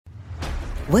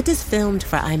What does filmed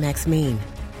for IMAX mean?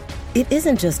 It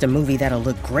isn't just a movie that'll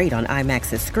look great on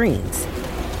IMAX's screens.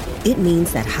 It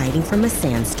means that hiding from a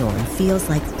sandstorm feels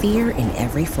like fear in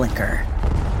every flicker.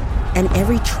 And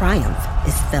every triumph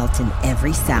is felt in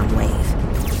every sound wave.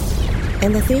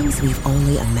 And the things we've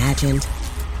only imagined,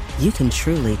 you can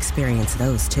truly experience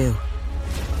those too.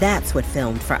 That's what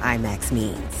filmed for IMAX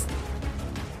means.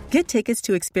 Get tickets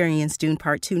to experience Dune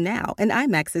Part 2 now and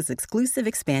IMAX's exclusive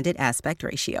expanded aspect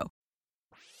ratio.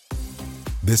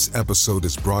 This episode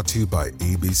is brought to you by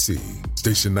ABC.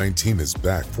 Station 19 is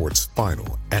back for its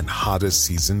final and hottest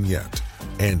season yet.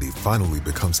 Andy finally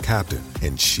becomes captain,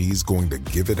 and she's going to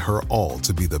give it her all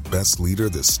to be the best leader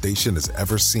the station has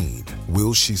ever seen.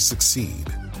 Will she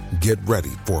succeed? Get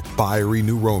ready for fiery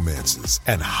new romances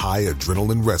and high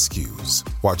adrenaline rescues.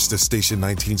 Watch the Station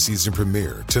 19 season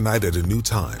premiere tonight at a new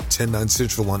time, 10/9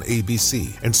 Central on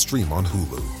ABC and stream on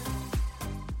Hulu.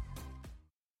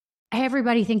 Hey,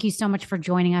 everybody. Thank you so much for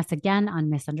joining us again on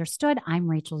Misunderstood. I'm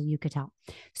Rachel Yucatel.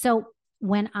 So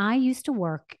when I used to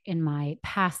work in my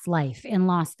past life in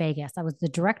Las Vegas, I was the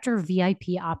director of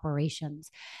VIP operations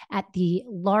at the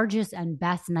largest and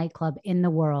best nightclub in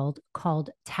the world called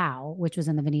Tao, which was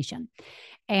in the Venetian.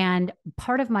 And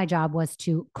part of my job was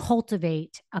to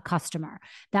cultivate a customer.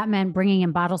 That meant bringing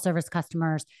in bottle service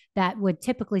customers that would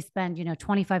typically spend,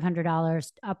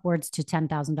 $2,500 upwards to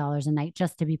 $10,000 a night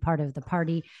just to be part of the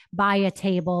party, buy a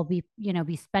table, be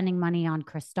spending money on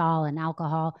Cristal and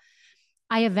alcohol.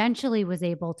 I eventually was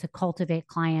able to cultivate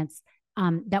clients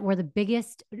that were the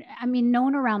biggest,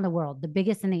 known around the world. The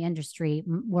biggest in the industry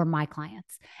were my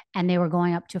clients, and they were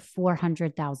going up to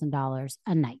 $400,000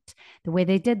 a night. The way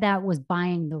they did that was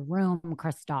buying the room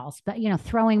crystals, but,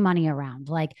 throwing money around,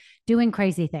 like doing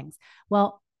crazy things.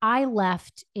 Well, I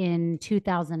left in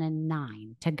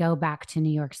 2009 to go back to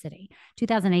New York City,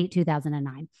 2008,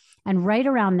 2009. And right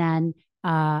around then,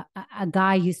 a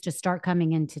guy used to start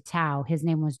coming into Tao. His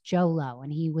name was Joe Lowe,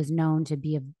 and he was known to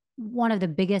be one of the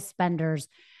biggest spenders.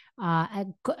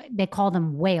 They call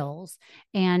them whales.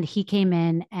 And he came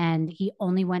in and he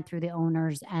only went through the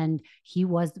owners, and he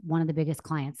was one of the biggest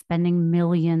clients, spending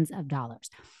millions of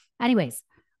dollars. Anyways,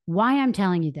 why I'm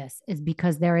telling you this is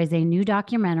because there is a new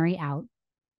documentary out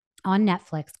on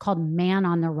Netflix called Man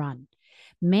on the Run.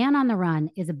 Man on the Run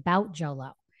is about Joe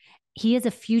Lowe. He is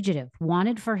a fugitive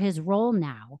wanted for his role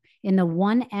now in the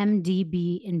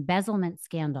 1MDB embezzlement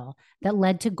scandal that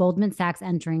led to Goldman Sachs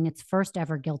entering its first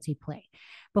ever guilty plea.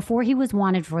 Before he was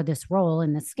wanted for this role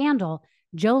in the scandal,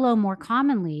 Joe Lowe more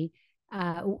commonly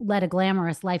led a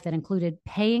glamorous life that included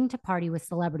paying to party with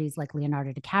celebrities like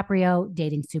Leonardo DiCaprio,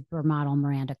 dating supermodel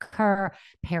Miranda Kerr,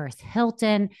 Paris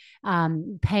Hilton,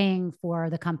 paying for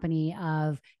the company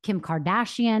of Kim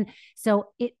Kardashian.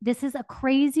 So this is a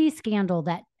crazy scandal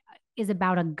that is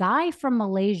about a guy from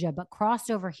Malaysia, but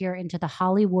crossed over here into the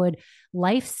Hollywood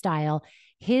lifestyle.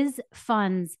 His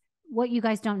funds, what you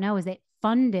guys don't know is they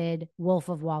funded Wolf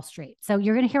of Wall Street. So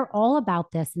you're going to hear all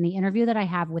about this in the interview that I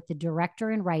have with the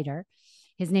director and writer.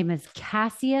 His name is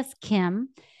Cassius Kim,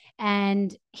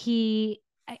 and he's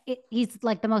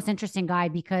like the most interesting guy,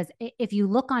 because if you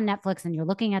look on Netflix and you're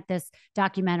looking at this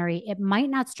documentary, it might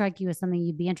not strike you as something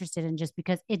you'd be interested in, just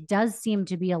because it does seem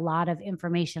to be a lot of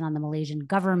information on the Malaysian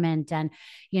government and,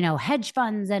 hedge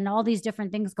funds and all these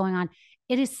different things going on.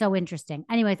 It is so interesting.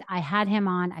 Anyways, I had him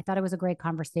on. I thought it was a great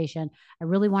conversation. I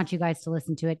really want you guys to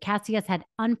listen to it. Cassius had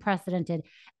unprecedented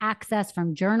access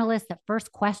from journalists that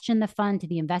first questioned the fund to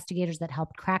the investigators that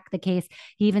helped crack the case.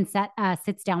 He even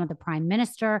sits down with the prime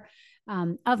minister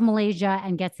of Malaysia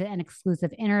and gets an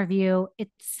exclusive interview.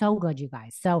 It's so good, you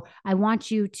guys. So I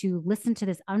want you to listen to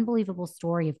this unbelievable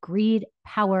story of greed,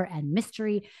 power, and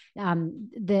mystery.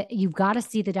 You've got to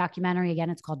see the documentary. Again,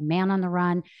 it's called Man on the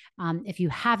Run. If you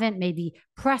haven't, maybe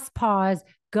press pause,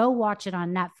 go watch it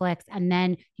on Netflix, and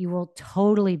then you will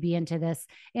totally be into this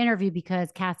interview,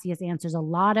 because Cassius answers a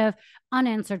lot of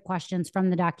unanswered questions from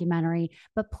the documentary.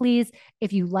 But please,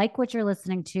 if you like what you're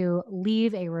listening to,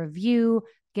 leave a review,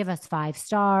 give us 5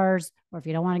 stars, or if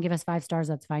you don't want to give us 5 stars,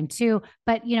 that's fine too.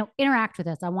 But, interact with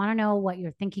us. I want to know what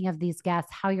you're thinking of these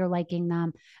guests, how you're liking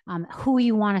them, who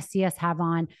you want to see us have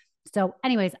on. So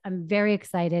anyways, I'm very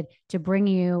excited to bring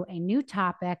you a new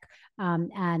topic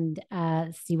and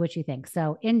see what you think.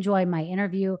 So enjoy my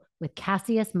interview with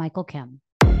Cassius Michael Kim.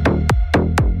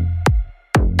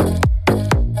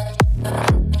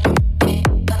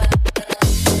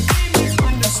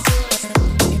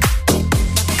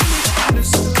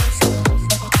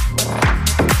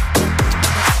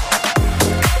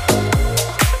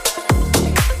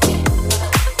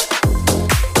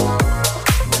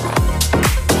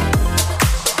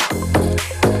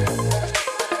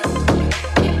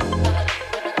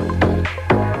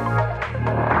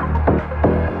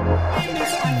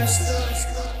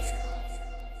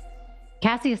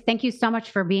 Cassius, thank you so much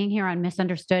for being here on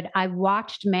Misunderstood. I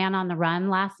watched Man on the Run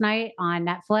last night on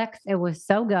Netflix. It was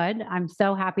so good. I'm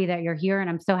so happy that you're here, and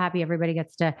I'm so happy everybody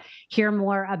gets to hear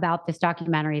more about this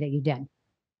documentary that you did.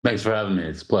 Thanks for having me.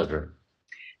 It's a pleasure.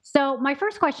 So, my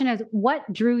first question is, what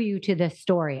drew you to this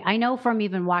story? I know from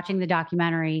even watching the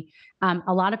documentary,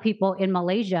 a lot of people in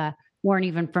Malaysia weren't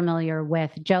even familiar with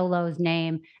Jolo's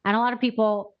name, and a lot of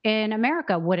people in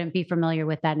America wouldn't be familiar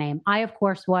with that name. I, of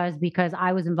course, was, because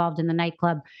I was involved in the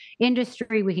nightclub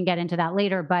industry. We can get into that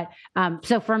later, but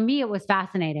so for me, it was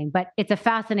fascinating. But it's a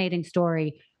fascinating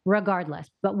story, regardless.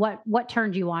 But what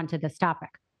turned you on to this topic?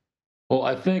 Well,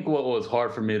 I think what was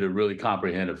hard for me to really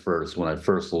comprehend at first when I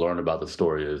first learned about the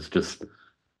story is just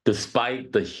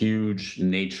despite the huge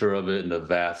nature of it and the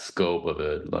vast scope of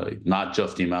it, like not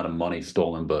just the amount of money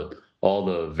stolen, but all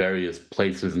the various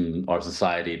places in our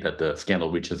society that the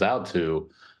scandal reaches out to,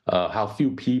 how few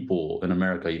people in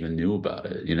America even knew about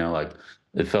it. Like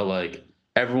it felt like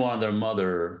everyone and their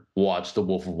mother watched The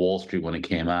Wolf of Wall Street when it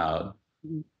came out.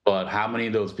 But how many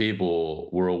of those people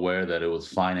were aware that it was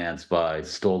financed by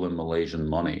stolen Malaysian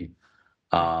money?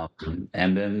 And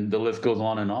then the list goes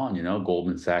on and on.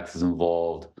 Goldman Sachs is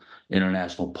involved,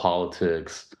 international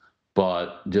politics,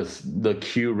 but just the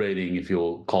Q rating, if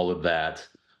you'll call it that,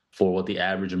 for what the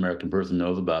average American person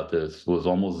knows about this was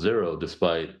almost zero,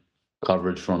 despite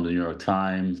coverage from the New York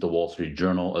Times, the Wall Street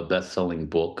Journal, a best-selling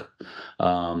book.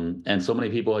 And so many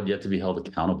people had yet to be held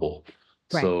accountable.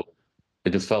 Right. So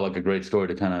it just felt like a great story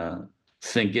to kind of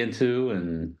sink into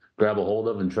and grab a hold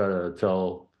of and try to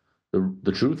tell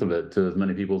the truth of it to as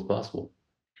many people as possible.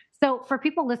 So, for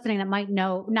people listening that might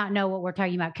not know what we're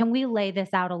talking about, can we lay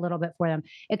this out a little bit for them?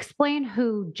 Explain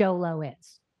who Jolo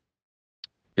is.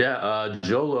 Yeah,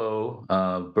 Jolo,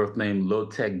 birth name Lo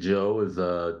Tek Jo, is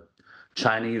a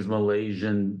Chinese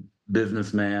Malaysian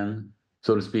businessman,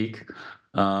 so to speak.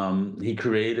 He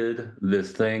created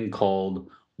this thing called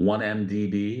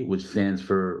 1MDB, which stands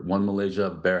for One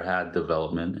Malaysia Berhad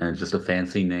Development, and it's just a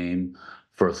fancy name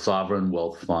for a sovereign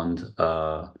wealth fund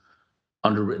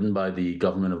underwritten by the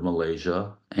government of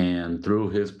Malaysia. And through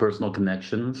his personal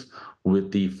connections with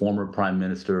the former Prime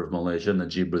Minister of Malaysia,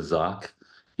 Najib Razak,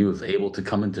 he was able to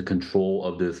come into control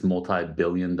of this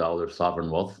multi-billion-dollar sovereign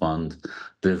wealth fund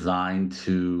designed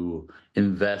to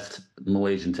invest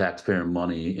Malaysian taxpayer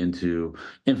money into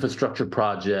infrastructure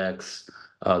projects,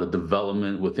 the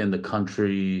development within the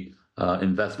country,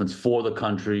 investments for the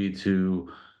country to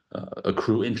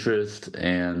accrue interest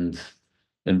and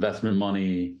investment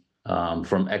money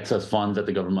from excess funds that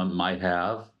the government might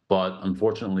have. But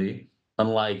unfortunately,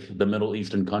 unlike the Middle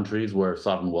Eastern countries where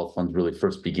sovereign wealth funds really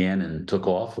first began and took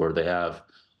off, where they have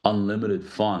unlimited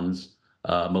funds,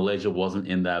 Malaysia wasn't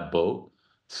in that boat.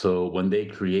 So when they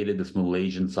created this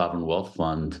Malaysian sovereign wealth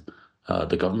fund,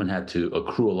 the government had to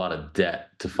accrue a lot of debt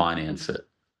to finance it.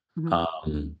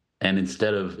 And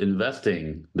instead of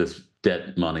investing this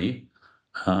debt money,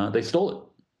 they stole it.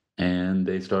 And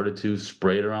they started to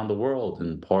spray it around the world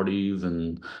in parties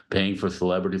and paying for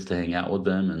celebrities to hang out with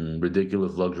them and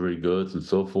ridiculous luxury goods and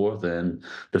so forth. And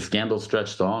the scandal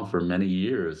stretched on for many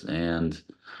years. And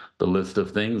the list of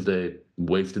things they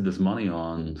wasted this money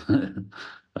on,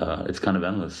 it's kind of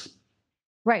endless.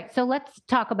 Right. So let's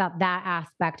talk about that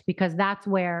aspect, because that's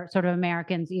where sort of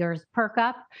Americans' ears perk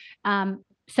up.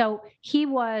 So he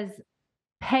was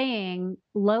paying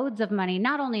loads of money,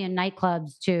 not only in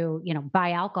nightclubs to,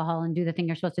 buy alcohol and do the thing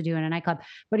you're supposed to do in a nightclub,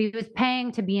 but he was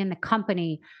paying to be in the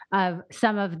company of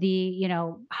some of the,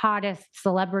 hottest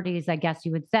celebrities, I guess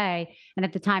you would say. And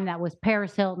at the time that was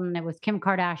Paris Hilton, it was Kim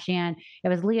Kardashian, it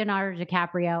was Leonardo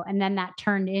DiCaprio. And then that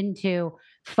turned into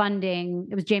funding,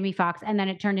 it was Jamie Foxx. And then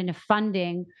it turned into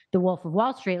funding The Wolf of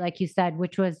Wall Street, like you said,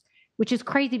 which is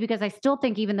crazy, because I still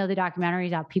think, even though the documentary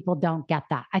is out, people don't get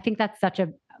that. I think that's such a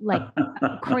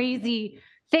crazy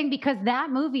thing, because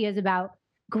that movie is about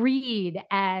greed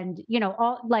and,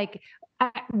 all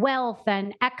wealth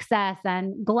and excess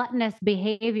and gluttonous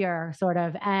behavior, sort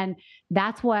of. And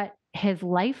that's what his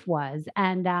life was.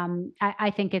 And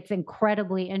I think it's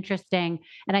incredibly interesting.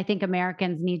 And I think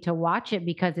Americans need to watch it,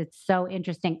 because it's so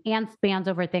interesting and spans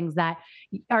over things that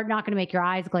are not going to make your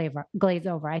eyes glaze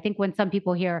over. I think when some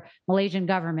people hear Malaysian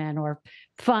government or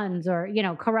funds or,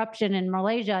 corruption in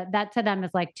Malaysia, that to them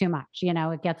is like too much.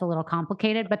 It gets a little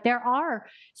complicated. But there are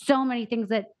so many things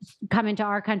that come into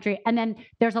our country. And then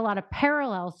there's a lot of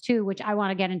parallels too, which I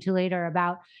want to get into later,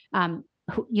 about,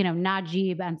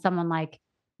 Najib and someone like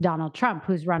Donald Trump,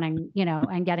 who's running,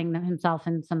 and getting himself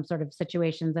in some sort of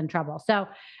situations and trouble. So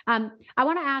I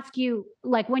want to ask you,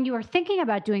 when you were thinking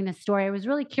about doing this story, I was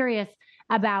really curious.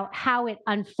 about how it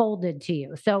unfolded to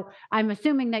you. So I'm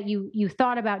assuming that you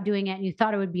thought about doing it and you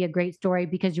thought it would be a great story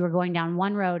because you were going down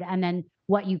one road, and then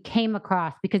what you came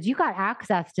across, because you got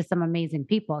access to some amazing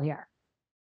people here.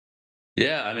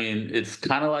 Yeah, I mean, it's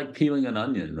kind of like peeling an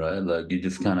onion, right? Like you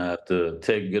just Mm. kind of have to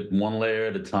take it one layer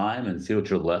at a time and see what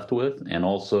you're left with. And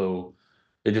also,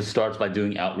 it just starts by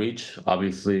doing outreach.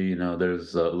 Obviously,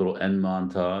 there's a little end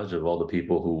montage of all the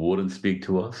people who wouldn't speak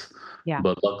to us. Yeah.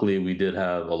 But luckily, we did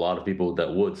have a lot of people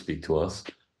that would speak to us,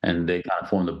 and they kind of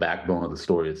form the backbone of the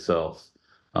story itself.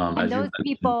 And As you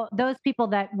mentioned. those people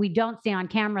that we don't see on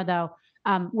camera, though,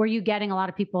 were you getting a lot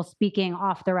of people speaking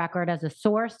off the record as a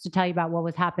source to tell you about what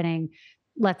was happening,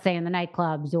 let's say in the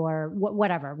nightclubs or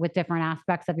whatever, with different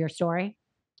aspects of your story?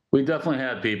 We definitely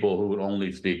had people who would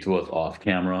only speak to us off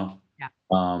camera. Yeah.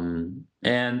 And,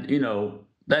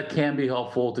 that can be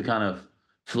helpful to kind of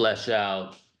flesh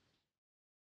out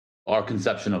our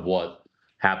conception of what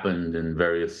happened in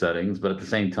various settings. But at the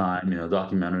same time,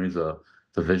 documentary is a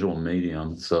visual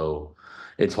medium. So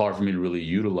it's hard for me to really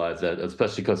utilize that,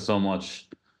 especially because so much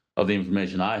of the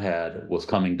information I had was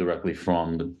coming directly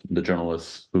from the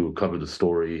journalists who covered the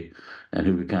story and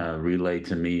who could kind of relay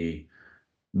to me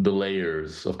the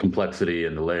layers of complexity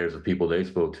and the layers of people they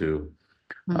spoke to.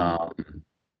 Mhm. Um,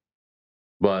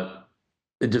 but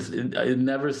it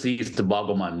never ceased to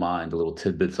boggle my mind the little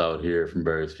tidbits out here from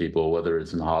various people, whether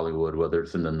it's in Hollywood, whether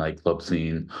it's in the nightclub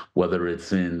scene, whether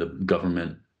it's in the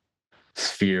government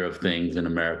sphere of things in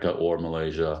America or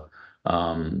Malaysia.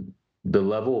 Um, the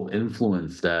level of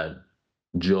influence that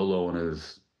Jolo and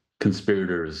his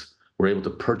conspirators were able to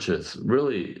purchase,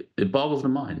 really, it boggles the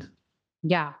mind.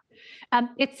 Yeah.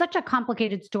 It's such a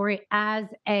complicated story. As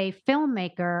a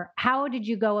filmmaker, how did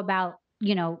you go about,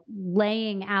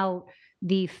 laying out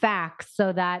the facts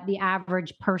so that the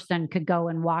average person could go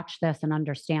and watch this and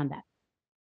understand it?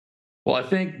 Well, I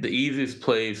think the easiest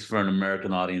place for an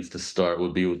American audience to start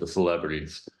would be with the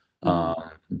celebrities. Mhm.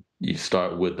 Um, you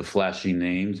start with the flashy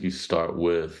names, you start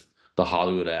with the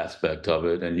Hollywood aspect of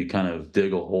it, and you kind of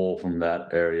dig a hole from that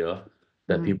area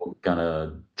that Mhm. people kind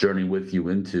of journey with you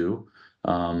into.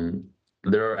 Um,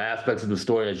 there are aspects of the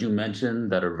story, as you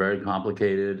mentioned, that are very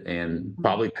complicated and Mhm.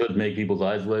 probably could make people's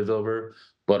eyes glaze over,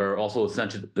 but are also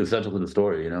essential to the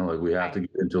story. Like we have Right. to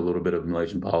get into a little bit of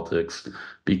Malaysian politics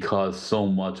because so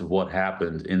much of what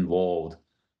happened involved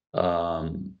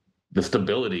um, the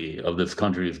stability of this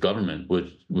country's government,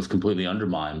 which was completely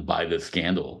undermined by this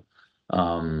scandal.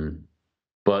 Um,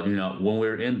 but when we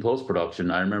were in post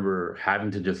production, I remember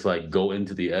having to just like go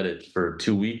into the edit for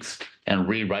 2 weeks and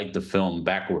rewrite the film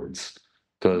backwards Mm.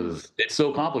 because it's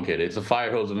so complicated. It's a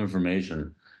fire hose of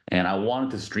information, and I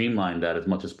wanted to streamline that as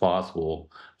much as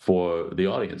possible for the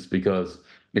audience because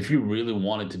if you really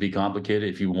want it to be complicated,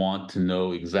 if you want to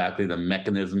know exactly the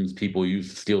mechanisms people use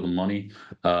to steal the money,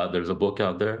 there's a book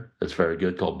out there that's very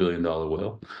good called Billion Dollar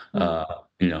Whale. Mm.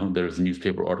 Uh, there's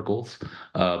newspaper articles,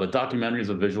 but documentary is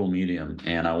a visual medium,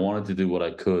 and I wanted to do what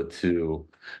I could to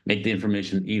make the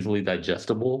information easily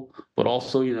digestible, but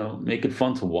also, make it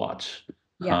fun to watch.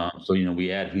 Yeah.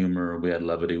 We add humor, we add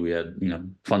levity, we add,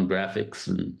 fun graphics,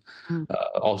 and Mm.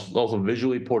 also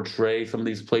visually portray some of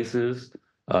these places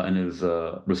in as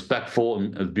respectful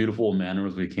and as beautiful a manner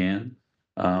as we can.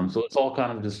 Mm. So it's all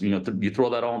kind of just, you throw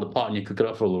that all in the pot and you cook it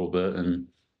up for a little bit, and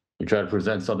you try to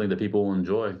present something that people will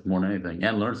enjoy more than anything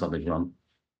and learn something from.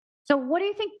 So, what do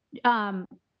you think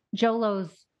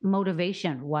Jolo's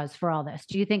motivation was for all this?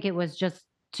 Do you think it was just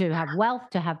to have wealth,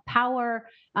 to have power?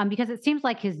 Because it seems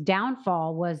like his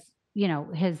downfall was,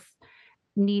 his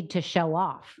need to show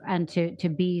off and to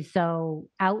be so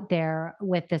out there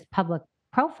with this public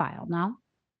profile. No.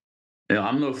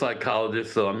 I'm no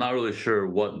psychologist, so I'm not really sure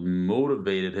what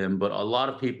motivated him, but a lot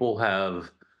of people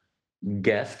have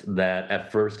guessed that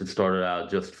at first it started out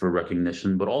just for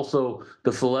recognition, but also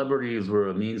the celebrities were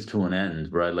a means to an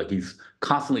end, right? Like he's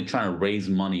constantly trying to raise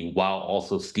money while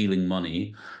also stealing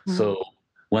money. Mhm. So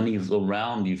when he's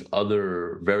around these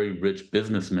other very rich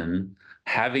businessmen,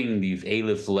 having these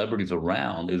A-list celebrities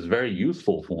around is very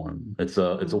useful for him. It's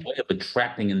a Mhm. way of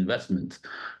attracting investment.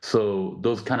 So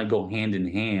those kind of go hand in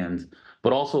hand.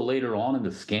 But also later on in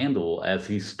the scandal, as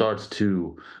he starts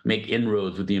to make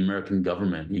inroads with the American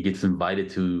government. He gets invited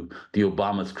to the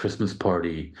Obama's Christmas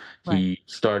party. Right. He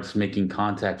starts making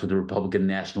contact with the Republican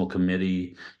National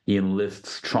Committee. He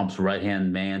enlists Trump's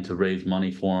right-hand man to raise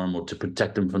money for him or to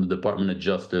protect him from the Department of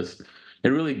Justice. It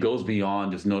really goes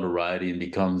beyond just notoriety and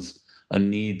becomes a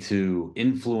need to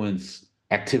influence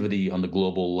activity on the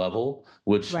global level,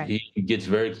 which Right. he gets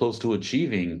very close to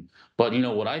achieving. But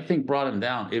what I think brought him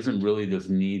down isn't really this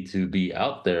need to be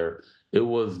out there. it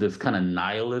was this kind of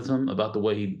nihilism about the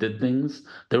way he did things.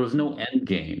 There was no end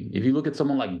game. If you look at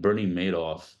someone like Bernie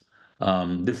Madoff,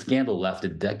 this scandal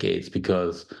lasted decades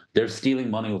because they're stealing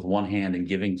money with one hand and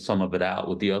giving some of it out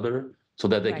with the other so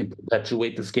that they Right. can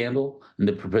perpetuate the scandal and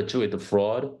they perpetuate the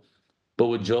fraud. But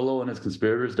with Jolo and his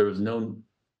conspirators, there's no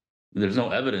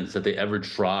evidence that they ever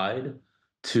tried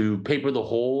to paper the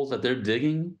holes that they're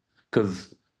digging,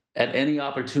 because at any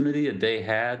opportunity that they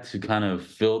had to kind of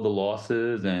fill the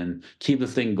losses and keep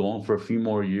this thing going for a few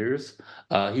more years,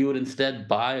 he would instead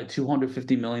buy a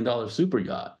 $250 million super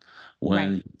yacht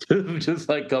when just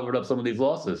like covered up some of these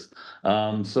losses.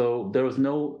 So there was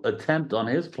no attempt on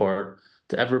his part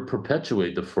to ever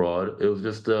perpetuate the fraud. It was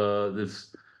just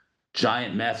this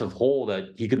giant, massive hole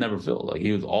that he could never fill. Like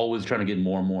he was always trying to get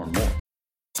more and more and more.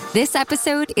 This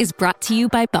episode is brought to you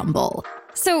by Bumble.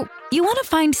 So, you want to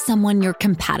find someone you're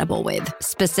compatible with,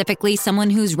 specifically someone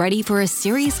who's ready for a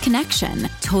serious connection,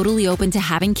 totally open to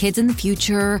having kids in the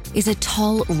future, is a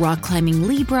tall, rock-climbing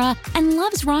Libra, and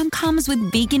loves rom-coms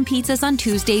with vegan pizzas on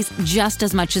Tuesdays just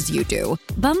as much as you do.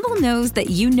 Bumble knows that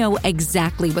you know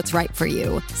exactly what's right for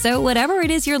you. So, whatever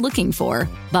it is you're looking for,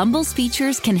 Bumble's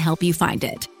features can help you find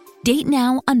it. Date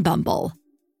now on Bumble.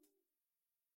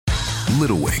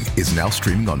 Little Wing is now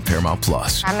streaming on Paramount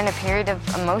Plus. I'm in a period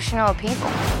of emotional upheaval.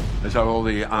 Is that all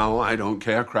the I don't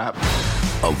care crap?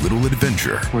 A little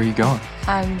adventure. Where are you going?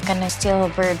 I'm gonna steal a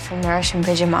bird from the Russian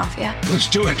pigeon mafia. Let's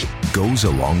do it. Goes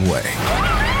a long way.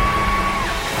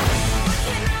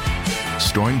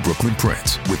 Starring Brooklyn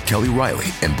Prince with Kelly Riley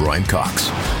and Brian Cox.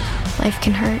 Life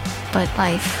can hurt, but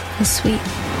life is sweet.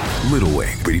 Little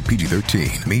Wing, rated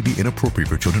PG-13, may be inappropriate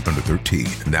for children under 13.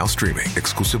 Now streaming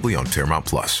exclusively on Paramount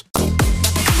Plus.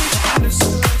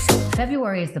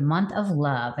 February is the month of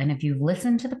love. And if you've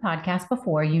listened to the podcast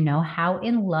before, you know how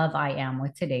in love I am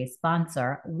with today's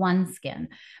sponsor, OneSkin.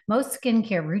 Most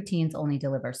skincare routines only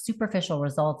deliver superficial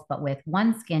results, but with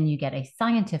OneSkin, you get a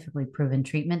scientifically proven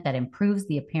treatment that improves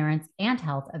the appearance and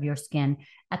health of your skin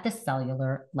at the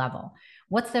cellular level.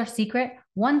 What's their secret?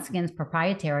 OneSkin's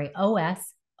proprietary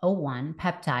OS01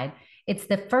 peptide. It's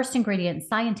the first ingredient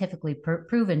scientifically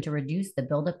proven to reduce the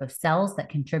buildup of cells that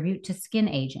contribute to skin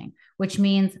aging, which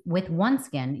means with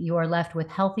OneSkin, you are left with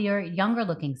healthier, younger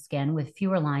looking skin with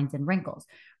fewer lines and wrinkles,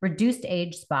 reduced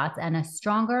age spots, and a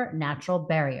stronger natural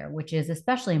barrier, which is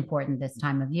especially important this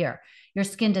time of year. Your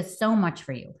skin does so much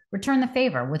for you. Return the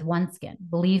favor with OneSkin.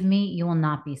 Believe me, you will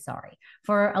not be sorry.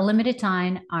 For a limited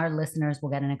time, our listeners will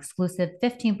get an exclusive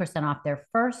 15% off their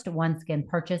first OneSkin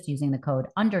purchase using the code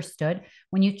UNDERSTOOD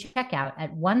when you check out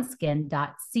at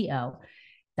oneskin.co.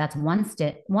 That's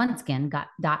oneskin.co.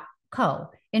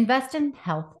 Invest in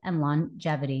health and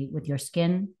longevity with your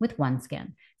skin with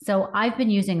OneSkin. So I've been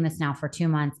using this now for 2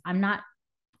 months. I'm not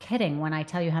kidding when I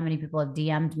tell you how many people have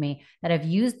DM'd me that have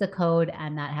used the code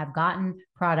and that have gotten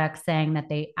products saying that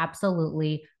they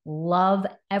absolutely love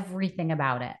everything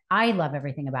about it. I love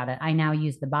everything about it. I now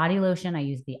use the body lotion. I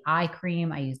use the eye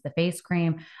cream. I use the face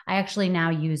cream. I actually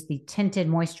now use the tinted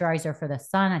moisturizer for the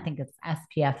sun. I think it's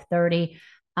SPF 30.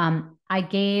 I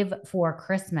gave for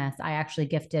Christmas, I actually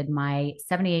gifted my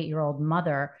 78-year-old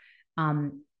mother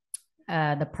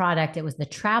the product. It was the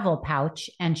travel pouch,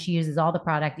 and she uses all the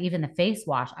product, even the face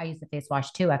wash. I use the face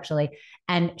wash too, actually.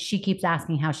 And she keeps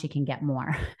asking how she can get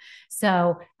more.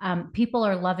 So people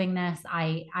are loving this.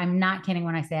 I'm not kidding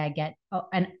when I say I get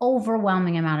an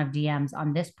overwhelming amount of DMs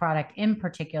on this product in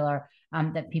particular,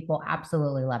 that people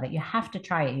absolutely love it. You have to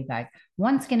try it, you guys.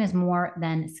 OneSkin is more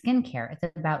than skincare. It's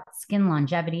about skin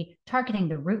longevity, targeting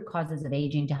the root causes of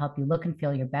aging to help you look and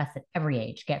feel your best at every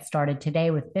age. Get started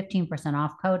today with 15%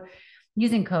 off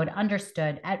using code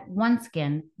UNDERSTOOD at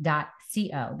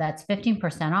oneskin.co. That's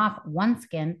 15% off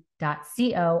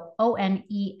oneskin.co,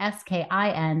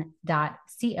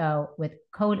 oneskin.co with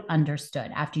code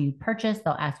UNDERSTOOD. After you purchase,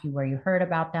 they'll ask you where you heard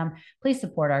about them. Please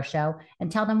support our show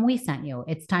and tell them we sent you.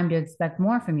 It's time to expect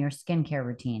more from your skincare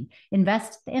routine.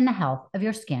 Invest in the health of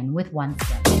your skin with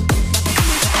OneSkin.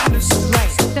 Right.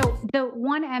 So the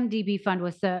 1MDB fund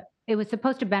was it was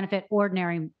supposed to benefit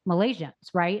ordinary Malaysians,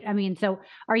 right? I mean, so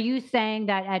are you saying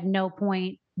that at no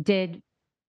point did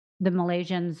the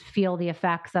Malaysians feel the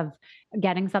effects of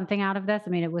getting something out of this? I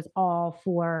mean, it was all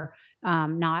for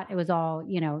it was all,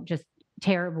 just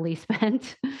terribly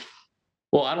spent.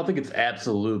 Well, I don't think it's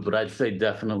absolute, but I'd say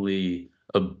definitely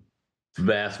a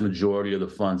vast majority of the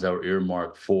funds that were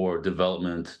earmarked for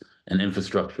development and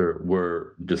infrastructure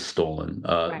were just stolen.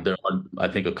 Right. There are, I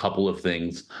think, a couple of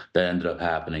things that ended up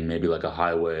happening, maybe like a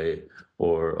highway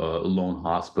or a lone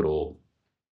hospital.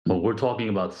 But we're talking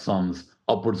about sums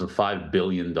upwards of $5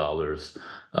 billion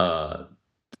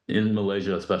in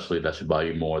Malaysia, especially. That should buy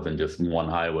you more than just one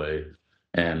highway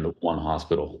and one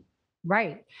hospital.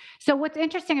 Right. So what's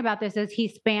interesting about this is he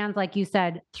spans, like you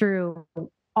said, through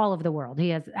all of the world. He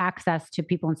has access to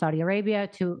people in Saudi Arabia,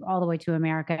 to all the way to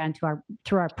America, and to our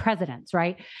through our presidents,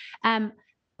 right? Um,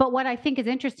 but what I think is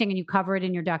interesting, and you cover it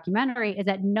in your documentary, is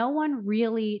that no one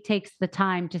really takes the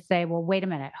time to say, well, wait a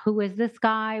minute, who is this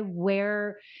guy?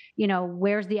 Where,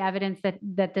 where's the evidence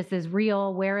that this is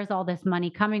real? Where is all this money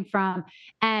coming from?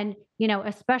 And,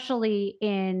 especially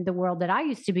in the world that I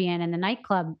used to be in the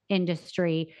nightclub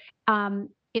industry,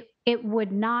 it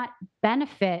would not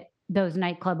benefit those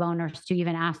nightclub owners to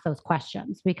even ask those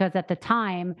questions, because at the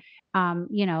time,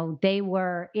 they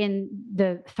were in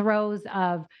the throes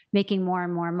of making more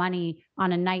and more money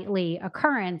on a nightly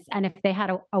occurrence. And if they had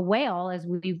a whale, as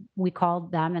we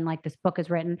called them, and like this book is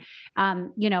written,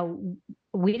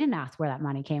 we didn't ask where that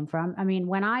money came from. I mean,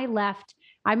 when I left,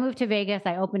 I moved to Vegas.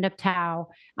 I opened up Tao.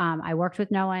 I worked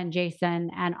with Noah and Jason,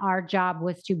 and our job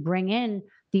was to bring in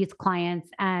these clients.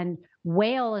 And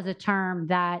whale is a term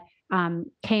that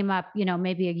came up,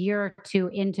 maybe a year or two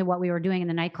into what we were doing in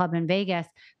the nightclub in Vegas,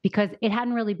 because it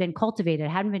hadn't really been cultivated, it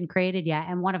hadn't been created yet.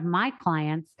 And one of my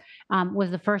clients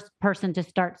was the first person to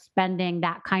start spending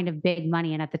that kind of big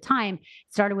money. And at the time,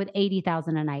 it started with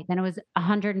 80,000 a night. Then it was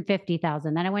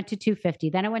 150,000. Then I went to 250.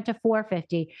 Then I went to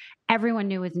 450. Everyone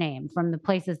knew his name, from the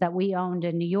places that we owned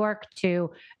in New York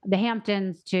to the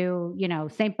Hamptons to,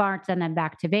 St. Bart's, and then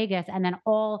back to Vegas. And then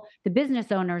all the business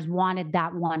owners wanted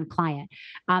that one client.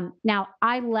 Now,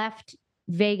 I left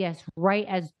Vegas right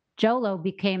as Jolo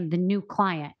became the new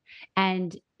client.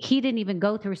 And he didn't even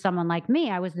go through someone like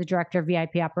me. I was the director of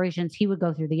VIP operations. He would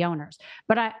go through the owners.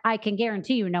 But I can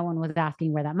guarantee you no one was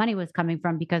asking where that money was coming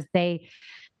from, because they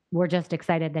were just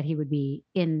excited that he would be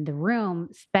in the room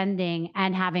spending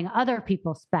and having other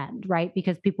people spend, right?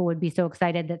 Because people would be so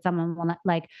excited that someone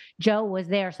like Joe was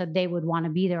there, so they would want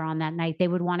to be there on that night. They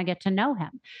would want to get to know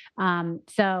him.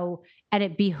 And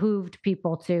it behooved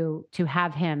people to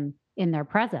have him in their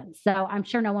presence. So I'm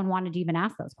sure no one wanted to even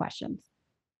ask those questions.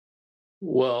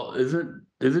 Well, is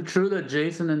it true that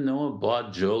Jason and Noah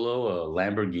bought Jolo a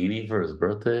Lamborghini for his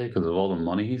birthday because of all the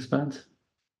money he spent?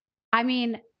 I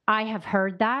mean, I have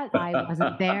heard that. I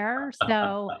wasn't there,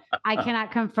 so I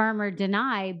cannot confirm or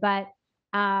deny. But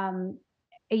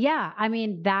yeah, I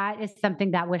mean, that is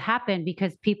something that would happen,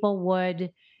 because people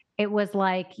would. It was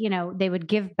like, they would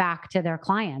give back to their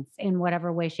clients in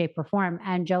whatever way, shape, or form.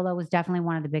 And Jolo was definitely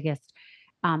one of the biggest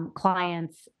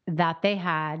clients that they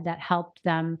had, that helped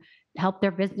them help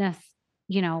their business,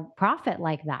 profit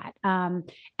like that.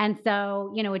 And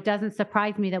so, it doesn't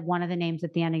surprise me that one of the names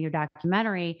at the end of your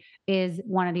documentary is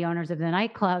one of the owners of the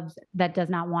nightclubs that does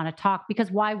not want to talk,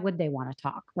 because why would they want to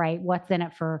talk, right? What's in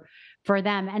it for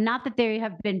them? And not that they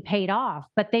have been paid off,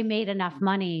 but they made enough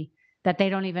money that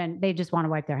they just want to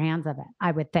wipe their hands of it,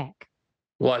 I would think.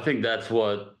 Well, I think that's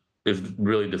what is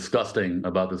really disgusting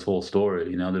about this whole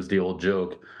story. There's the old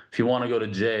joke: if you want to go to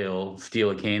jail,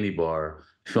 steal a candy bar.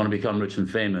 If you want to become rich and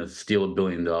famous, steal $1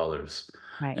 billion.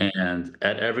 Right. And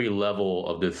at every level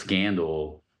of this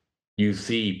scandal, you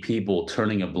see people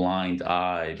turning a blind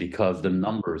eye because the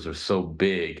numbers are so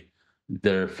big.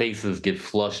 Their faces get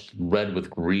flushed red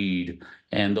with greed,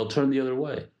 and they'll turn the other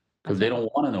way because they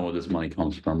don't want to know where this money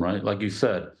comes from, right? Like you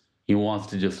said, he wants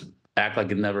to just act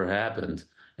like it never happened.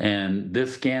 And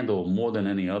this scandal, more than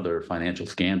any other financial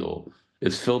scandal,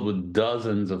 is filled with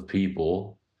dozens of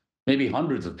people, maybe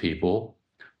hundreds of people,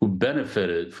 who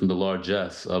benefited from the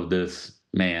largesse of this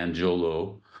man,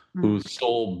 Jolo, who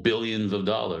stole billions of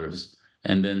dollars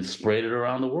and then sprayed it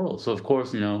around the world. So, of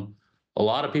course, a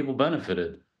lot of people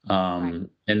benefited. And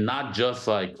not just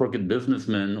like crooked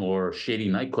businessmen or shady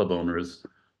nightclub owners,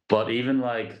 but even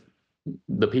like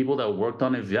the people that worked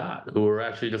on his yacht, who were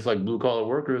actually just like blue collar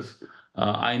workers.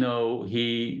 I know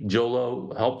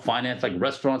Jolo helped finance like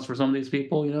restaurants for some of these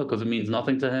people, because it means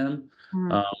nothing to him.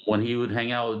 When he would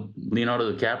hang out with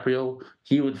Leonardo DiCaprio,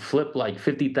 he would flip like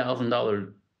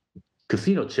 $50,000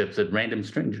 casino chips at random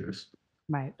strangers.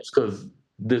 Right. It's because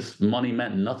this money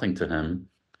meant nothing to him.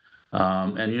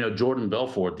 And Jordan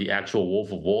Belfort, the actual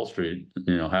Wolf of Wall Street,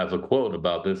 has a quote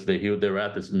about this. They were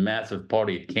at this massive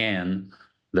party at Cannes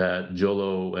that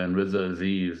Jolo and Riza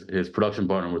Aziz, his production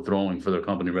partner, were throwing for their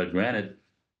company Red Granite.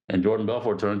 And Jordan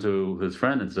Belfort turned to his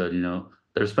friend and said,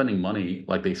 they're spending money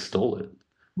like they stole it.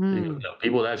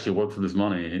 People that actually work for this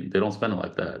money, they don't spend it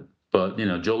like that. But,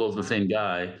 Jolo's the same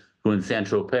guy who in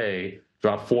Saint-Tropez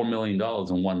dropped $4 million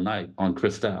in one night on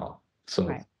Cristal. So.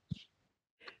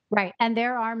 Right. And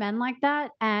there are men like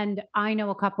that. And I know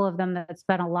a couple of them that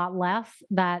spent a lot less,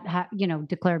 that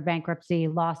declared bankruptcy,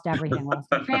 lost everything, lost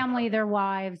their family, their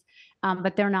wives.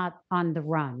 but they're not on the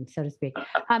run, so to speak.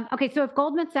 Okay, so if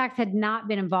Goldman Sachs had not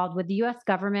been involved, would the U.S.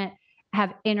 government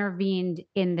have intervened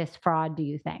in this fraud, do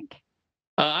you think?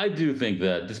 I do think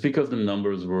that just because the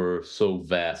numbers were so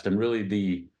vast, and really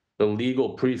the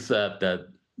legal precept that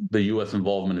the U.S.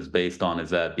 involvement is based on is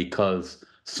that because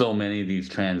so many of these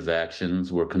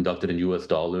transactions were conducted in U.S.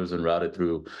 dollars and routed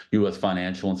through U.S.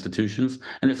 financial institutions,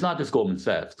 and it's not just Goldman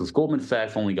Sachs, because Goldman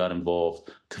Sachs only got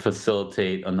involved to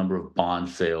facilitate a number of bond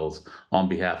sales on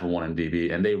behalf of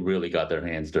 1MDB, and they really got their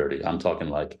hands dirty. I'm talking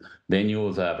like they knew what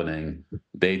was happening.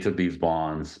 They took these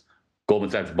bonds. Goldman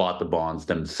Sachs bought the bonds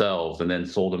themselves and then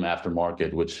sold them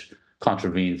aftermarket, which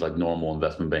contravenes like normal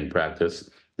investment bank practice.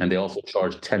 And they also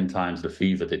charge 10 times the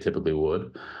fees that they typically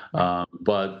would.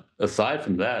 But aside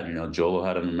from that, Jolo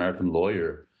had an American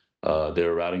lawyer. They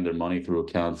were routing their money through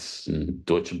accounts in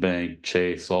Deutsche Bank,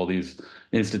 Chase, all these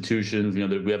institutions.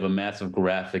 We have a massive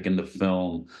graphic in the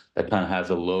film that kind of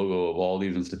has a logo of all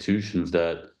these institutions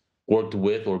that worked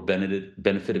with or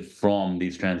benefited from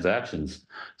these transactions.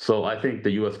 So I think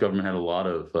the U.S. government had a lot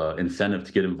of incentive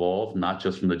to get involved, not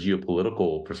just from the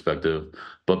geopolitical perspective,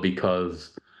 but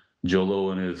because Jolo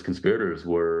and his conspirators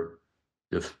were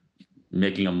just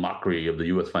making a mockery of the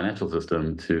U.S. financial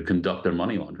system to conduct their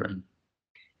money laundering.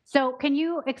 So can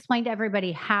you explain to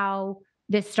everybody how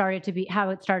it started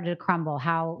to crumble,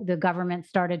 how the government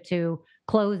started to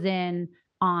close in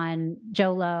on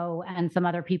Jolo and some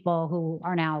other people who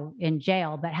are now in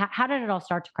jail, but how did it all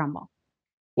start to crumble?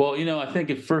 Well, I think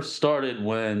it first started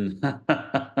when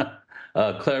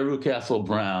Claire Rucastle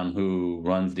Brown, who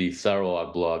runs the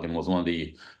Sarawak blog and was one of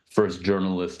the first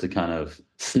journalists to kind of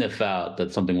sniff out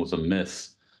that something was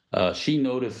amiss, she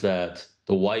noticed that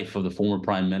the wife of the former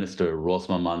prime minister,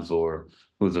 Rosmah Mansor,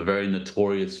 who was a very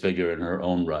notorious figure in her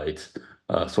own right,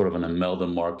 sort of an Imelda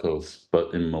Marcos,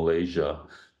 but in Malaysia,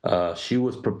 she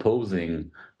was proposing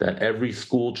that every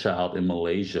school child in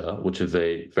Malaysia, which is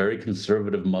a very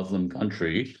conservative Muslim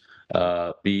country,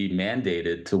 be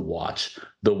mandated to watch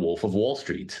The Wolf of Wall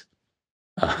Street.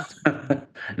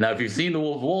 Now, if you've seen The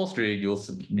Wolf of Wall Street,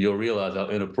 you'll realize how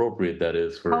inappropriate that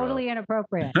is for totally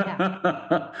inappropriate.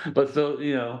 Yeah. But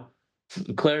so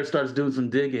Claire starts doing some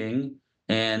digging,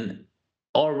 and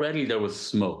already there was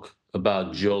smoke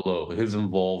about Jolo, his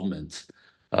involvement.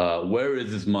 Where is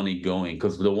this money going?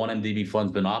 Because the 1MDB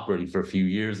fund's been operating for a few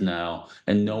years now,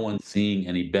 and no one's seeing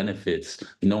any benefits.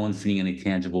 No one's seeing any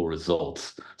tangible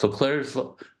results. So Claire's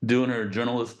doing her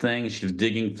journalist thing. She's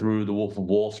digging through The Wolf of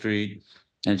Wall Street,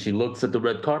 and she looks at the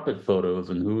red carpet photos,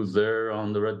 and who's there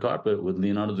on the red carpet with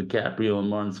Leonardo DiCaprio and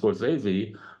Martin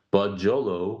Scorsese? But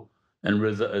Jolo and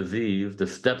Riza Aziz, the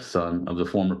stepson of the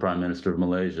former Prime Minister of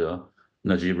Malaysia,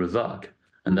 Najib Razak.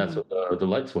 And that's what the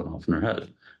lights went off in her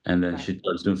head. And then she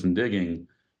starts doing some digging.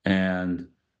 And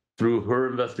through her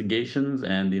investigations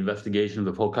and the investigations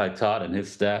of Ho Kai Tat and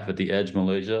his staff at the Edge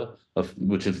Malaysia,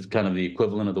 which is kind of the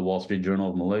equivalent of the Wall Street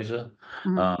Journal of Malaysia,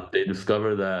 they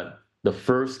discover that the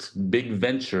first big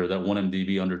venture that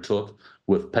 1MDB undertook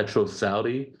with Petro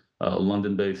Saudi, a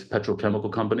London-based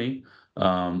petrochemical company,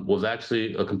 was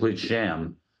actually a complete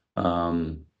sham.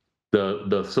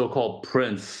 The so-called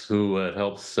prince who had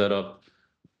helped set up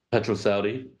Petro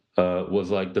Saudi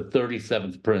was like the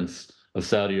 37th prince of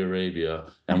Saudi Arabia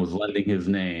and was lending his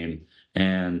name.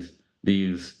 And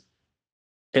these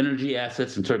energy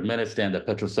assets in Turkmenistan that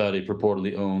Petro Saudi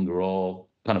purportedly owned were all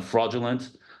kind of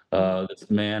fraudulent. This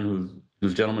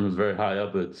gentleman who's very high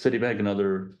up at Citibank and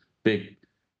other big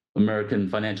American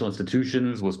financial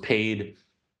institutions was paid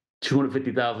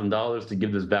 $250,000 to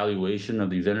give this valuation of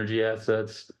these energy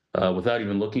assets without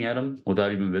even looking at them,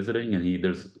 without even visiting. And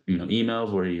there's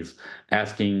emails where he's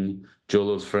asking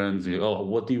Jolo's friends, "Oh,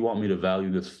 what do you want me to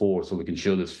value this for, so we can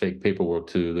show this fake paperwork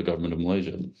to the government of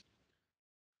Malaysia?"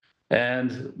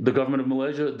 And the government of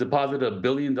Malaysia deposited $1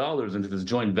 billion into this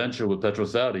joint venture with Petro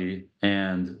Saudi,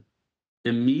 and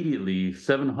immediately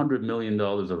 $700 million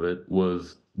of it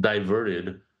was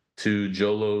diverted to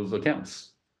Jolo's accounts.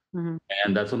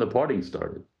 And that's when the partying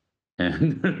started.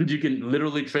 And you can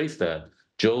literally trace that.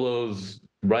 Jolo's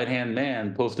right-hand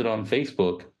man posted on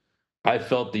Facebook, "I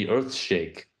felt the earth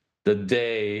shake the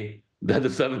day that the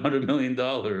 $700 million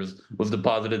was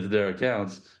deposited to their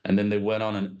accounts." And then they went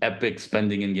on an epic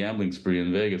spending and gambling spree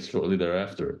in Vegas shortly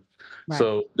thereafter. Right.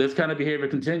 So this kind of behavior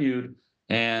continued.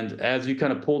 And as you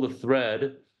kind of pull the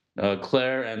thread,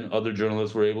 Claire and other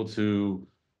journalists were able to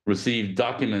receive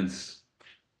documents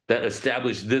that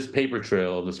established this paper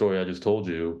trail of the story I just told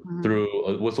you through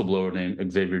a whistleblower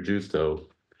named Xavier Justo.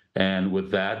 And with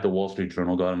that, the Wall Street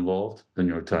Journal got involved, the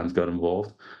New York Times got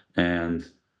involved, and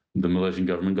the Malaysian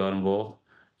government got involved.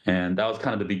 And that was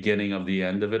kind of the beginning of the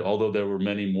end of it, although there were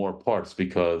many more parts,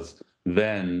 because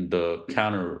then the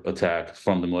counterattack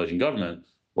from the Malaysian government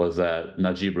was that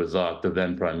Najib Razak, the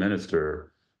then prime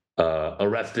minister,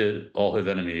 arrested all his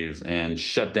enemies and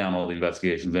shut down all the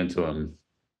investigations into him,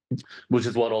 which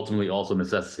is what ultimately also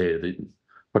necessitated the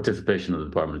participation of the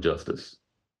Department of Justice.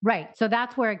 Right. So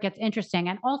that's where it gets interesting.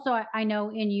 And also, I know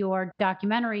in your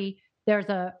documentary, there's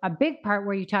a big part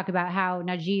where you talk about how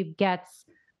Najib gets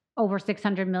over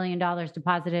 $600 million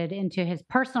deposited into his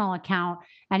personal account.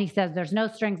 And he says there's no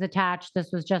strings attached.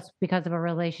 This was just because of a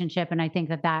relationship. And I think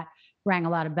that rang a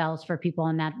lot of bells for people.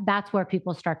 And that's where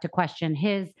people start to question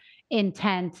his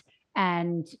intent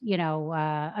and,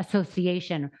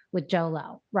 association with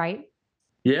Jolo, right?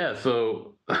 Yeah,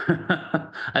 so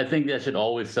I think that should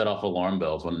always set off alarm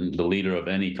bells when the leader of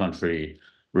any country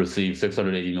receives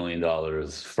 $680 million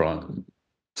from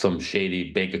some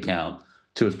shady bank account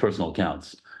to his personal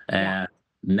accounts. And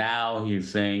now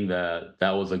he's saying that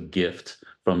that was a gift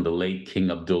from the late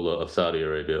King Abdullah of Saudi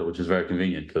Arabia, which is very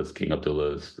convenient because King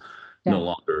Abdullah is no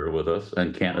longer with us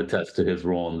and can't attest to his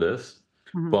role in this.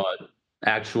 But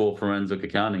actual forensic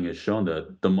accounting has shown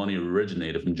that the money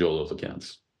originated from Jolo's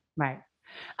accounts. Right.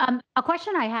 A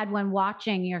question I had when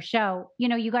watching your show,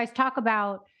 you guys talk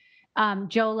about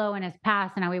Jolo and his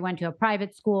past and how he went to a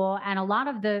private school, and a lot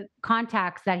of the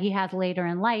contacts that he has later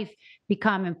in life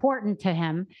become important to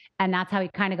him, and that's how he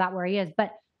kind of got where he is.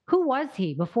 But who was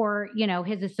he before,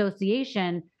 his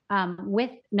association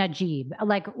with Najib?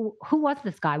 Like, who was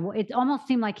this guy? It almost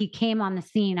seemed like he came on the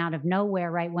scene out of nowhere,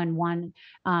 right when one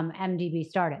MDB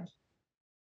started.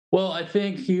 Well, I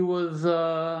think he was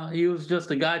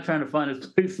just a guy trying to find his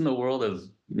place in the world,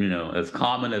 as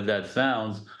common as that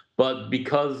sounds. But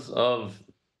because of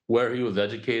where he was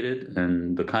educated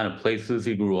and the kind of places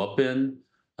he grew up in,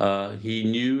 he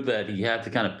knew that he had to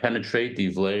kind of penetrate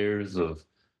these layers of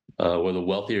where the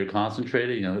wealthy are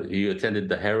concentrated. He attended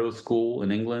the Harrow School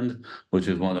in England, which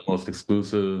is one of the most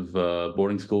exclusive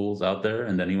boarding schools out there,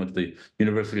 and then he went to the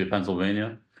University of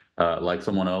Pennsylvania, like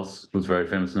someone else who's very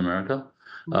famous in America.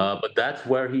 But that's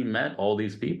where he met all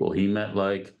these people. He met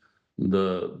like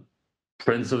the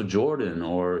Prince of Jordan,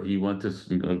 or he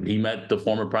met the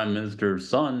former prime minister's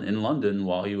son in London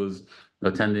while he was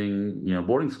attending,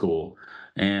 boarding school.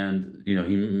 And, he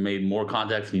made more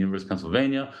contacts in the University of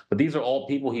Pennsylvania. But these are all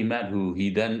people he met who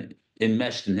he then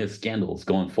enmeshed in his scandals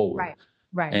going forward. Right.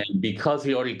 Right. And because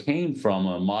he already came from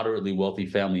a moderately wealthy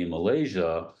family in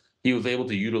Malaysia, he was able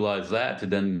to utilize that to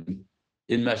then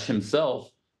enmesh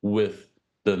himself with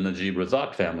the Najib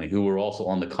Razak family, who were also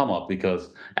on the come up, because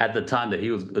at the time that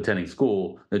he was attending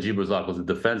school, Najib Razak was a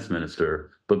defense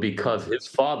minister. But because his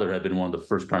father had been one of the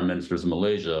first prime ministers in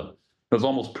Malaysia, it was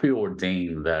almost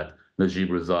preordained that Najib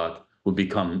Razak would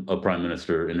become a prime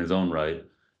minister in his own right.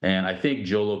 And I think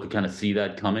Jolo could kind of see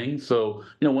that coming. So,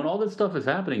 when all this stuff is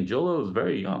happening, Jolo is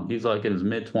very young. He's like in his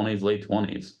mid-20s, late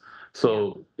 20s.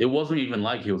 So it wasn't even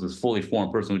like he was this fully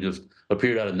formed person who just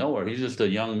appeared out of nowhere. He's just a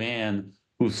young man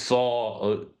who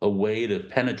saw a way to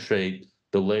penetrate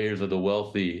the layers of the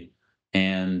wealthy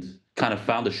and kind of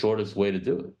found the shortest way to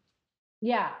do it.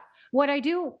 Yeah. What I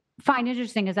do find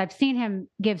interesting is I've seen him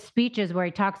give speeches where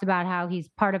he talks about how he's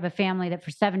part of a family that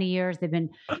for 70 years they've been,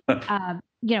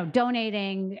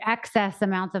 donating excess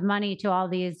amounts of money to all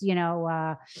these,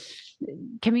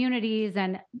 communities.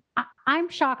 And I'm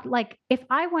shocked. Like, if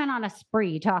I went on a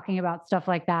spree talking about stuff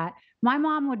like that, my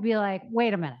mom would be like,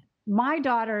 wait a minute. My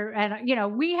daughter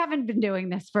and we haven't been doing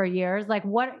this for years. Like,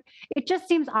 what? It just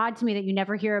seems odd to me that you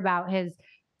never hear about his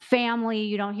family.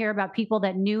 You don't hear about people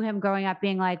that knew him growing up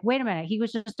being like, wait a minute, he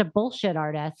was just a bullshit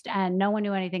artist and no one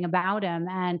knew anything about him,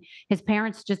 and his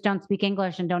parents just don't speak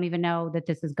English and don't even know that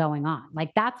this is going on.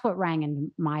 Like, that's what rang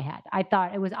in my head. I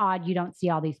thought it was odd you don't see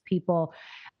all these people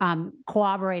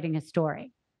corroborating his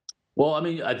story. Well, I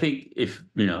mean, I think if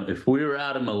we were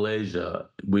out in Malaysia,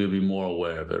 we would be more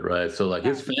aware of it, right? So like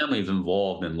his family's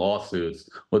involved in lawsuits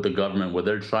with the government where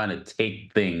they're trying to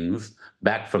take things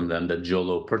back from them that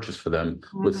Jolo purchased for them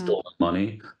with stolen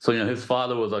money. So, his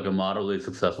father was like a moderately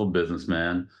successful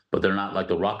businessman, but they're not like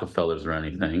the Rockefellers or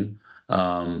anything.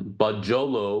 But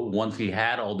Jolo, once he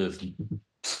had all this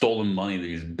stolen money,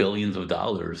 these billions of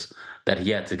dollars that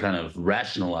he had to kind of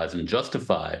rationalize and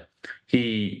justify,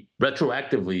 he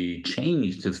retroactively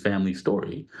changed his family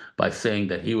story by saying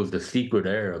that he was the secret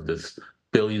heir of this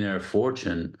billionaire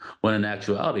fortune, when in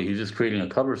actuality, he's just creating a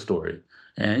cover story.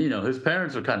 And, his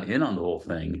parents are kind of in on the whole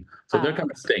thing. So they're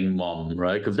kind of staying mum,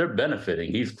 right? Because they're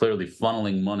benefiting. He's clearly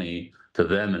funneling money to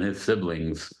them and his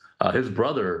siblings. His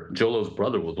brother, Jolo's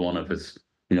brother, was one of his,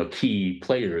 key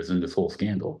players in this whole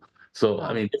scandal. So,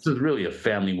 I mean, this is really a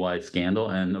family-wide scandal.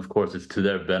 And, of course, it's to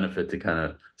their benefit to kind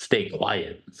of stay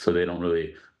quiet so they don't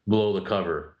really blow the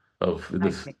cover of I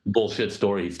this see. bullshit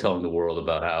story he's telling the world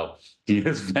about how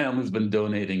his family's been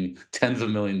donating tens of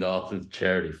 $1 millions to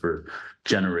charity for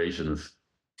generations.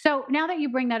 So now that you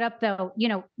bring that up, though,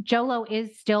 Jolo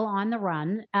is still on the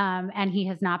run, and he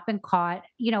has not been caught.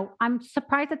 I'm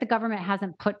surprised that the government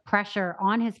hasn't put pressure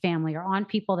on his family or on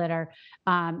people that are,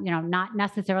 not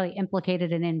necessarily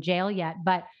implicated and in jail yet,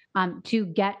 but to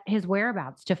get his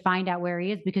whereabouts, to find out where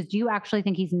he is. Because do you actually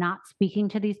think he's not speaking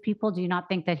to these people? Do you not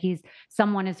think that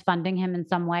someone is funding him in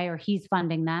some way, or he's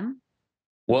funding them?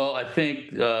 Well, I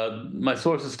think my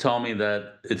sources tell me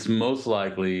that it's most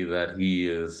likely that he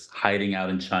is hiding out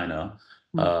in China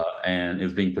Mm. and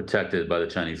is being protected by the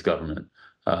Chinese government.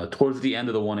 Towards the end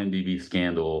of the 1MDB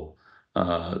scandal,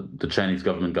 the Chinese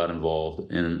government got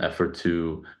involved in an effort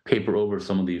to paper over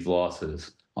some of these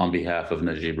losses on behalf of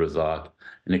Najib Razak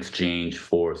in exchange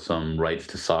for some rights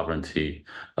to sovereignty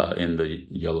in the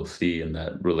Yellow Sea and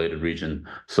that related region.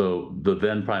 So the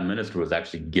then prime minister was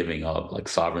actually giving up like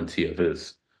sovereignty of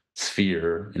his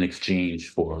sphere in exchange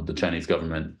for the Chinese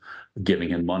government giving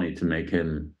him money to make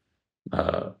him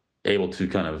uh, able to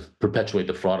kind of perpetuate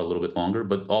the fraud a little bit longer.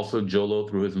 But also, Jolo,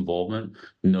 through his involvement,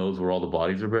 knows where all the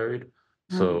bodies are buried.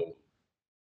 Mm. So,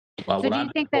 So what do I'm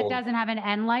you think that told, doesn't have an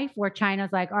end life where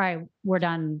China's like, all right, we're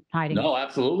done hiding? no,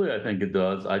 absolutely, I think it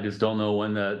does. I just don't know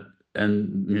when that,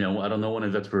 and I don't know when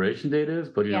his expiration date is.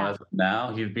 But Yeah. as of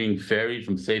now, he's being ferried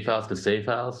from safe house to safe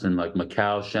house in like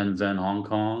Macau, Shenzhen, Hong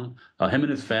Kong. Him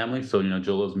and his family. So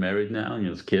Jolo's married now, and he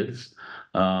has kids.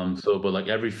 So, but like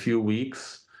every few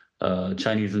weeks,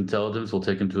 Chinese intelligence will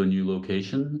take him to a new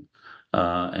location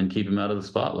and keep him out of the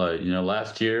spotlight.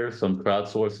 Last year, some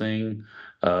crowdsourcing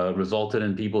resulted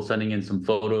in people sending in some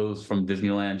photos from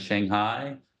Disneyland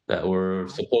Shanghai that were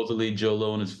supposedly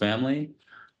Jolo and his family.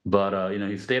 But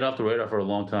he stayed off the radar for a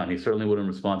long time. He certainly wouldn't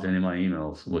respond to any of my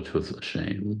emails, which was a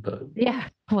shame. But Yeah,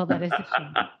 well, that is a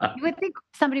shame. You would think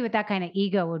somebody with that kind of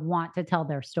ego would want to tell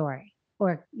their story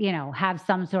or, have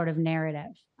some sort of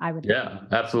narrative, I would think. yeah,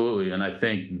 absolutely. And I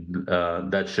think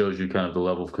that shows you kind of the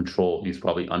level of control he's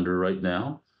probably under right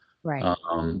now. Right.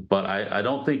 But I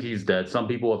don't think he's dead. Some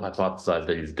people have hypothesized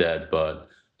that he's dead, but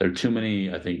there are too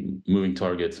many, I think, moving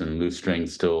targets and loose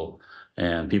strings still,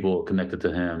 and people connected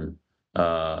to him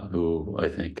who I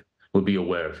think would be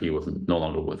aware if he wasn't no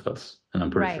longer with us. And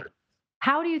I'm pretty Right. sure.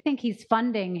 How do you think he's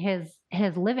funding his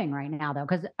living right now, though?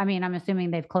 Because I mean, I'm assuming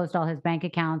they've closed all his bank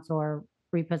accounts or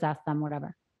repossessed them,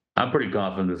 whatever. I'm pretty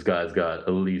confident this guy's got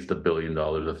at least $1 billion,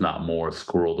 if not more,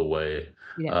 squirreled away.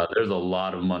 Yeah. There's a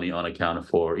lot of money unaccounted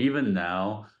for. Even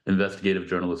now, investigative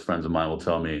journalist friends of mine will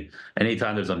tell me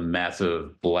anytime there's a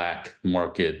massive black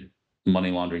market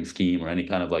money laundering scheme or any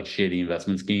kind of like shady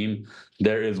investment scheme,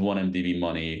 there is 1MDB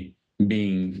money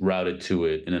being routed to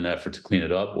it in an effort to clean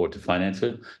it up or to finance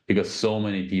it because so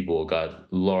many people got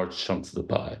large chunks of the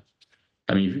pie.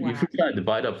 I mean, if Wow. you kind of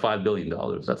divide up $5 billion,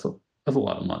 that's a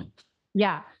lot of money.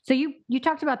 Yeah. So you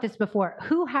talked about this before.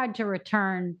 Who had to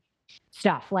return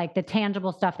stuff, like the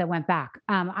tangible stuff that went back?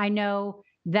 I know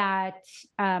that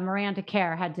Miranda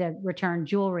Kerr had to return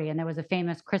jewelry, and there was a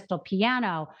famous crystal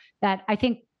piano that I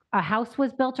think a house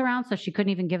was built around, so she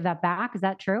couldn't even give that back. Is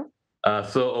that true?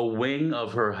 So a wing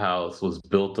of her house was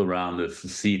built around this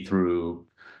see-through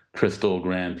crystal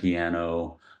grand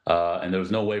piano, and there was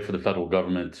no way for the federal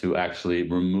government to actually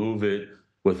remove it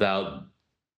without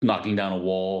knocking down a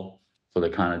wall. So they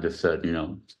kind of just said,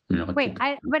 Wait,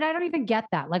 but I don't even get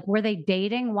that. Like, were they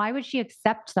dating? Why would she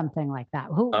accept something like that?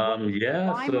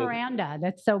 yeah. Why Miranda?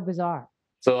 That's so bizarre.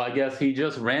 So I guess he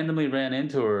just randomly ran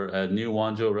into her at New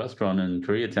Wanzhou restaurant in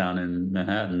Koreatown in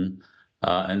Manhattan,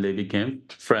 and they became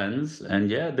friends.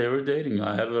 And yeah, they were dating.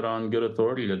 I have it on good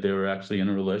authority that they were actually in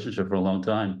a relationship for a long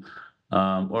time,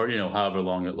 or however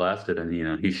long it lasted.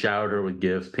 And he showered her with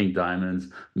gifts, pink diamonds,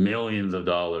 millions of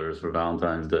dollars for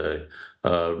Valentine's Day,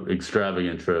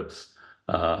 extravagant trips.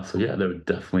 So yeah, they were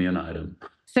definitely an item.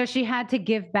 So she had to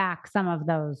give back some of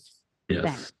those things,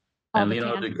 Yes. all And the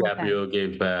Leonardo tangible things. DiCaprio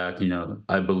gave back,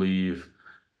 I believe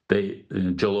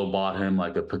Jolo bought him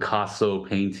like a Picasso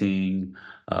painting,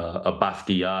 a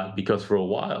Basquiat, because for a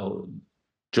while,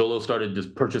 Jolo started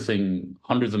just purchasing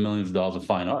hundreds of millions of dollars of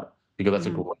fine art because that's a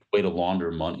Mhm. great way to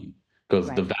launder money because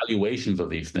the Right. valuations of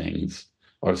these things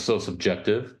are so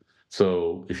subjective.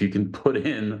 So if you can put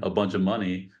in a bunch of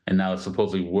money and now it's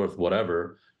supposedly worth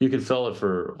whatever, you can sell it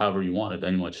for however you want at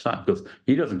any much time because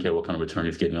he doesn't care what kind of return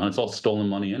he's getting on. It's all stolen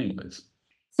money anyways.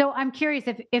 So I'm curious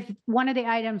if one of the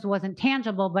items wasn't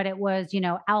tangible, but it was,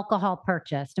 alcohol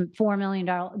purchased and $4 million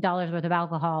worth of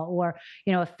alcohol, or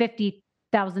a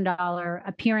 $50,000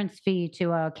 appearance fee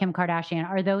to a Kim Kardashian.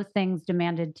 Are those things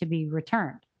demanded to be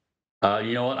returned?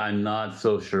 You know what? I'm not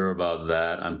so sure about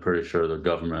that. I'm pretty sure the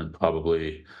government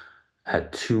probably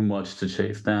had too much to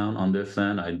chase down on this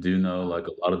end. I do know like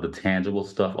a lot of the tangible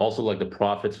stuff, also like the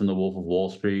profits from the Wolf of Wall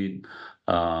Street,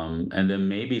 and then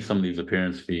maybe some of these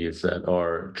appearance fees that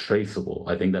are traceable.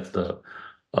 I think that's the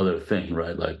other thing,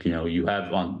 right? Like, you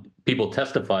have on people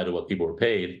testify to what people were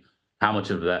paid. How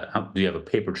much of that do you have a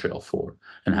paper trail for,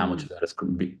 and how much Mm. of that is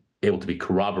be able to be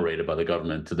corroborated by the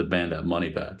government to demand that money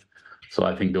back? So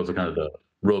I think those are kind of the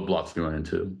roadblocks we run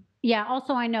into. Yeah,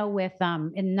 also I know with,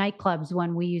 in nightclubs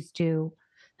when we used to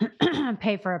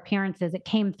pay for appearances, it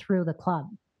came through the club.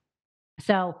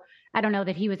 So, I don't know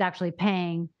that he was actually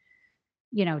paying,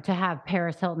 to have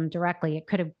Paris Hilton directly. It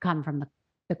could have come from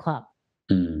the club.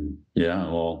 Yeah,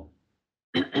 well,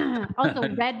 Also,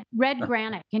 Red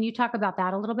Granite, can you talk about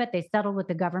that a little bit? They settled with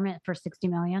the government for 60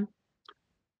 million.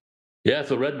 yeah,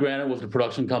 so Red Granite was the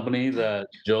production company that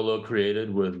Jolo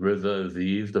created with Riza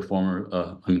Aziz,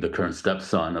 the current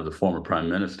stepson of the former prime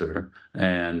minister.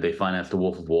 And they financed The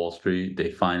Wolf of Wall Street.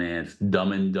 They financed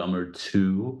Dumb and Dumber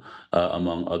 2,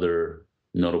 among other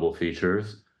notable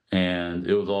features. And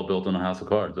it was all built on a house of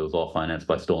cards. It was all financed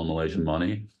by stolen Malaysian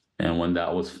money. And when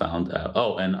that was found out,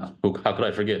 oh, and how could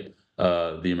I forget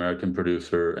the American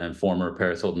producer and former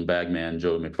Paris Hilton bagman,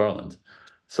 Joey McFarland.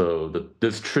 So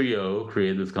this trio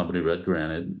created this company, Red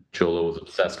Granite. Cholo was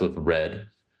obsessed with red.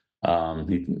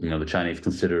 The Chinese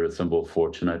consider it a symbol of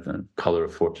fortune, I think, color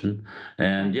of fortune.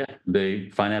 And Right. yeah, they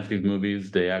financed these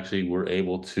movies. They actually were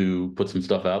able to put some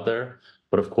stuff out there.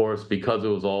 But of course, because it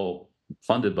was all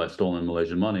funded by stolen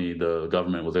Malaysian money, the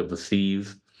government was able to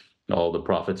seize all the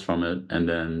profits from it. And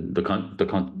then the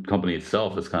company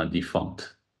itself is kind of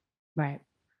defunct. Right.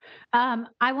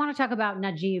 I want to talk about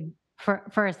Najib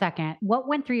for a second. What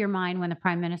went through your mind when the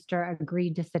prime minister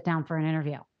agreed to sit down for an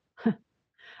interview?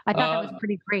 I thought that was Uh,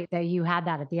 pretty great that you had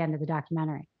that at the end of the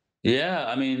documentary. Yeah,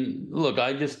 I mean, look,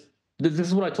 this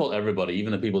is what I told everybody,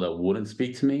 even the people that wouldn't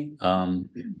speak to me.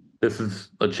 This is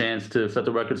a chance to set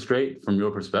the record straight from your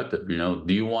perspective.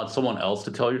 Do you want someone else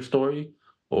to tell your story,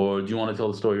 or do you want to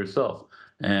tell the story yourself?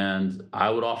 And I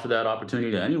would offer that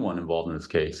opportunity to anyone involved in this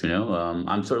case.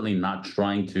 I'm certainly not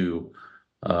trying to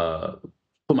uh,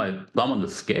 put my thumb on the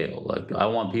scale. Like, I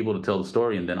want people to tell the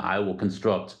story, and then I will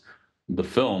construct the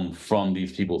film from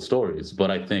these people's stories.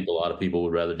 But I think a lot of people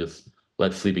would rather just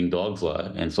let sleeping dogs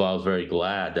lie. And so I was very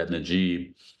glad that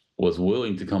Najib was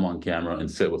willing to come on camera and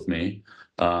sit with me.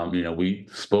 We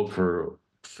spoke for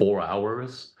 4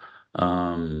 hours.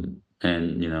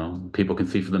 And people can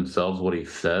see for themselves what he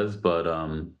says, but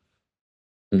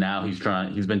now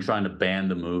he's been trying to ban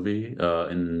the movie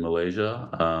in Malaysia.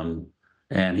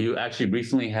 And he actually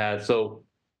recently so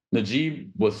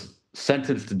Najib was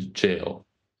sentenced to jail,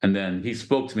 and then he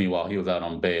spoke to me while he was out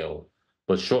on bail.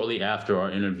 But shortly after our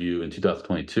interview in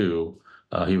 2022,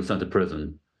 he was sent to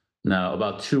prison. Now,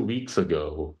 about 2 weeks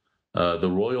ago, the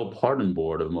Royal Pardon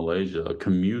Board of Malaysia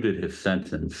commuted his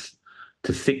sentence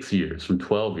to 6 years from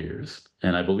 12 years.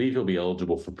 And I believe he'll be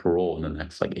eligible for parole in the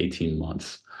next like 18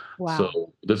 months. Wow.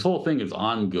 So this whole thing is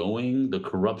ongoing. The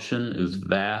corruption is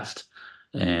vast,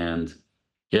 and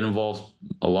it involves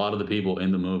a lot of the people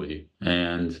in the movie.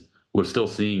 And we're still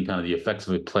seeing kind of the effects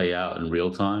of it play out in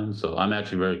real time. So I'm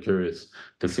actually very curious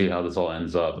to see how this all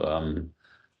ends up.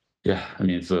 Yeah, I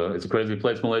mean it's a crazy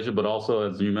place, Malaysia, but also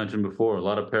as you mentioned before, a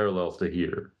lot of parallels to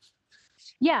here.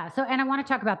 Yeah. So, and I want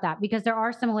to talk about that because there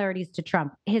are similarities to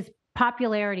Trump. His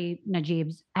popularity,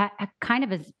 Najib's, kind of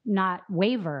has not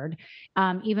wavered,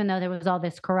 even though there was all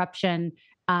this corruption,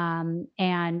 and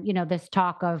this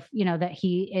talk of that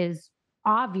he is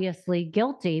obviously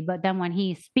guilty, but then when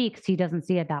he speaks, he doesn't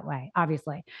see it that way.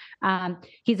 Obviously,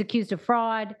 he's accused of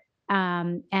fraud.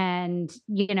 And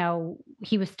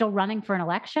he was still running for an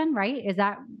election, right? Is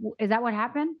that what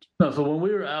happened? No, so when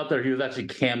we were out there, he was actually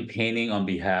campaigning on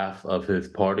behalf of his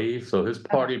party. So his Okay.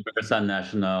 party, Barisan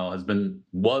Nasional,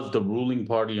 was the ruling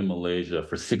party in Malaysia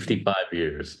for 65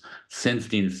 years since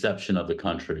the inception of the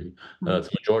country. Mhm. It's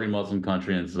a majority Muslim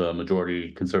country and it's a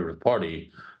majority conservative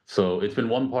party. So it's been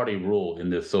one party rule in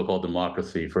this so-called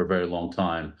democracy for a very long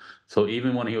time. So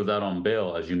even when he was out on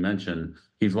bail, as you mentioned,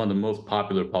 he's one of the most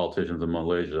popular politicians in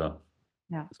Malaysia.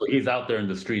 Yeah. So he's out there in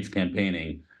the streets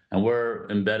campaigning, and we're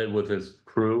embedded with his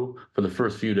crew for the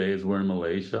first few days. We're in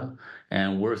Malaysia,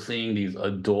 and we're seeing these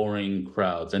adoring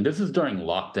crowds. And this is during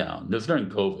lockdown, this is during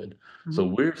COVID. So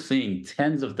Mhm. we're seeing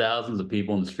tens of thousands of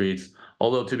people in the streets,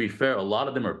 although to be fair, a lot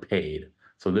of them are paid.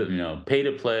 So that, pay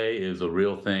to play is a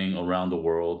real thing around the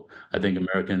world. I think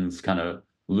Americans kind of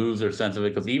lose their sense of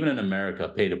it because even in America,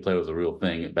 pay to play was a real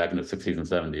thing back in the 60s and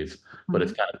 70s, but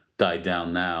it's Mhm. kind of died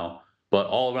down now. But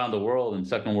all around the world, in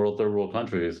second world, third world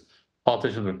countries,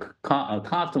 politicians are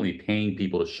constantly paying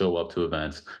people to show up to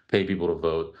events, pay people to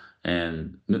vote,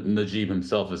 and Najib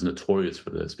himself is notorious for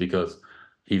this because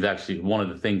he's actually one of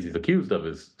the things he's accused of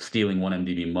is stealing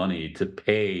 1MDB money to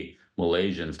pay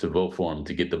Malaysians to vote for him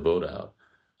to get the vote out.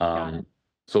 Got it. Um,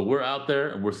 so we're out there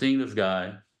and we're seeing this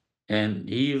guy, and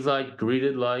he's like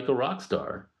greeted like a rock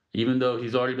star, even though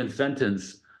he's already been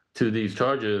sentenced to these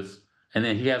charges, and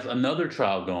then he has another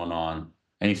trial going on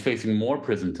and he's facing more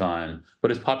prison time,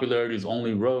 but his popularity has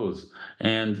only rose.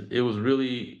 And it was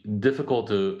really difficult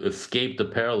to escape the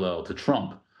parallel to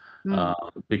Trump. Mm,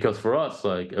 Because for us,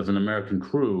 like as an American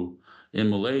crew in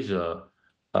Malaysia,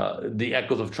 the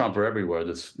echoes of Trump are everywhere.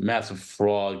 This massive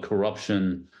fraud,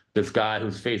 corruption, this guy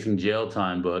who's facing jail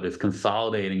time, but is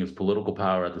consolidating his political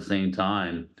power at the same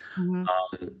time. mhm,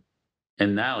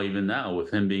 And now, even now, with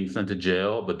him being sent to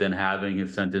jail, but then having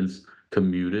his sentence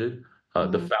commuted, the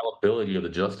mhm. fallibility of the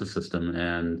justice system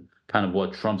and kind of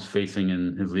what Trump's facing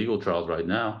in his legal trials right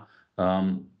now,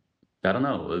 um, I don't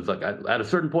know. It's like at a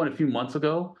certain point a few months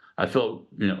ago, I felt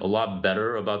a lot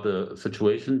better about the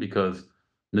situation because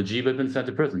Najib had been sent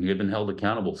to prison. He had been held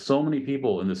accountable. So many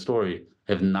people in this story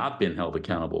have not been held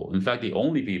accountable. In fact, the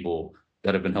only people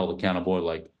that have been held accountable are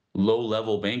like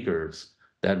low-level bankers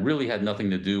that really had nothing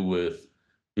to do with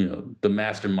the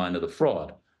mastermind of the fraud.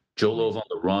 Right. Jolo's on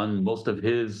the run. Most of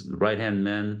his right-hand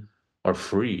men are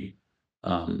free.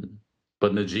 Um,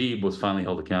 but Najib was finally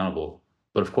held accountable.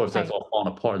 But of course, that's Right. all fallen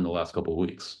apart in the last couple of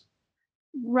weeks.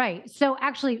 Right. So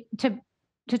actually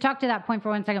to talk to that point for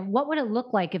 1 second, what would it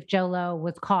look like if Jolo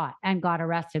was caught and got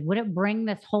arrested? Would it bring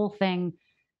this whole thing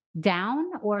down,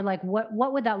 or like what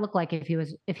would that look like if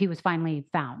he was finally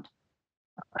found?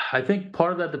 I think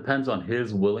part of that depends on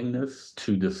his willingness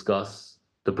to discuss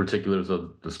the particulars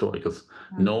of the story because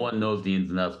Mm, no one knows the ins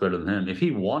and outs better than him. If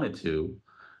he wanted to,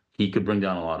 he could bring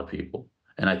down a lot of people.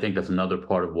 And I think that's another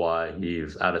part of why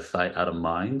he's out of sight, out of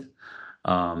mind.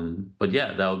 But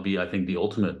yeah, that would be, I think, the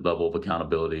ultimate level of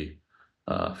accountability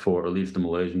for at least the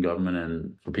Malaysian government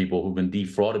and for people who've been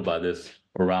defrauded by this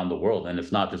around the world. And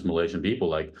it's not just Malaysian people.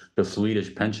 Like the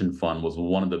Swedish pension fund was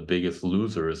one of the biggest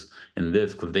losers in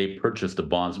this because they purchased the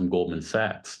bonds from Goldman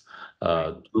Sachs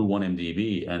right. through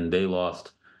 1MDB, and they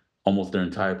lost almost their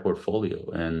entire portfolio.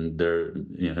 And they're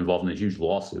involved in a huge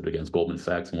lawsuit against Goldman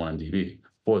Sachs and 1MDB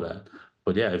for that.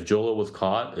 But yeah, if Jolo was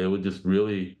caught, it would just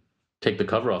really take the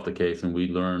cover off the case and we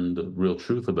learn the real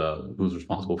truth about who's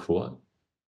responsible for what.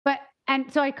 But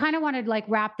and so I kind of wanted to like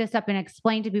wrap this up and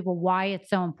explain to people why it's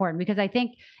so important, because I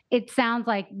think it sounds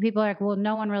like people are like, well,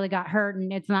 no one really got hurt,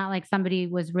 and it's not like somebody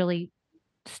was really,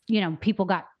 people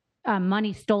got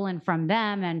money stolen from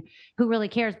them, and who really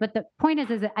cares? But the point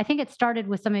is that I think it started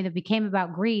with something that became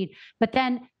about greed, but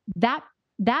then that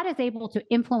that is able to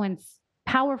influence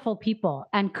powerful people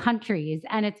and countries,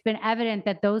 and it's been evident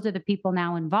that those are the people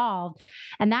now involved,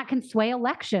 and that can sway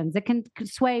elections, it can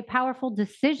sway powerful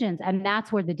decisions, and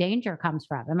that's where the danger comes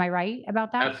from. Am I right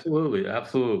about that? Absolutely,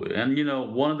 absolutely. And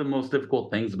one of the most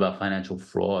difficult things about financial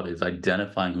fraud is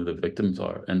identifying who the victims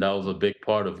are. And that was a big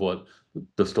part of what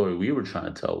the story we were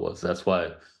trying to tell was. That's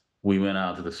why we went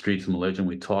out to the streets of Malaysia and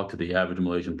we talked to the average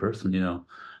Malaysian person.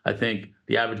 I think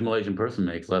the average Malaysian person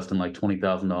makes less than like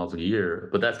 $20,000 a year,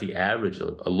 but that's the average.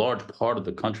 A large part of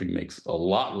the country makes a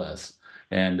lot less.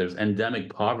 And there's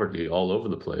endemic poverty all over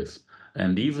the place.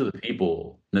 And these are the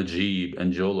people Najib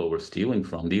and Jolo were stealing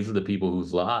from. These are the people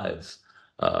whose lives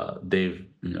they've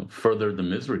furthered the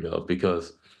misery of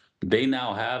because they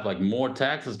now have like more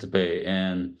taxes to pay,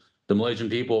 and the Malaysian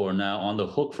people are now on the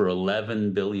hook for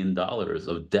 $11 billion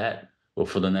of debt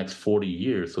for the next 40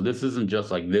 years. So this isn't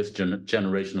just like this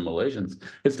generation of Malaysians;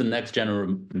 it's the next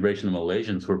generation of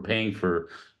Malaysians who are paying for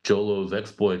Jolo's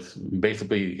exploits.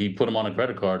 Basically, he put them on a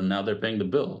credit card, and now they're paying the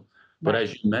bill. But Right.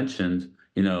 as you mentioned,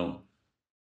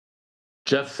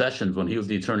 Jeff Sessions, when he was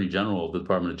the Attorney General of the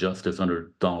Department of Justice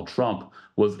under Donald Trump,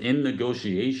 was in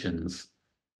negotiations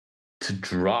to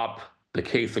drop the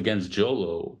case against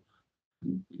Jolo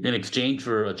in exchange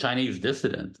for a Chinese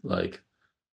dissident. Like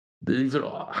these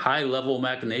are high level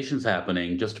machinations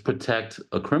happening just to protect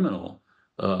a criminal,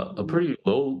 a Mhm. pretty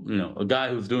low, a guy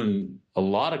who's doing a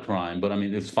lot of crime, but I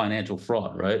mean, it's financial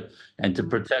fraud, right? And to Mhm.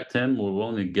 protect him, we're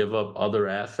willing to give up other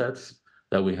assets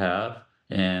that we have.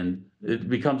 And it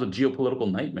becomes a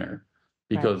geopolitical nightmare Right.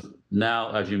 because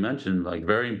now, as you mentioned, like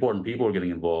very important people are getting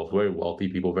involved, very wealthy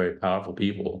people, very powerful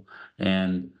people.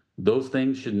 And those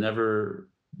things should never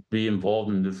be involved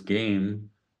in this game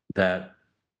that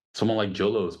someone like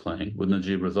Jolo is playing with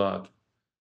Najib Razak.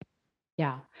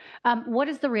 Yeah. What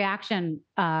is the reaction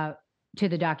to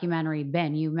the documentary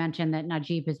been? You mentioned that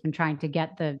Najib has been trying to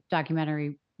get the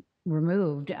documentary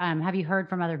removed. Have you heard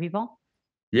from other people?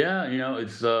 Yeah,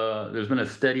 it's there's been a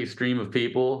steady stream of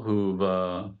people who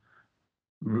are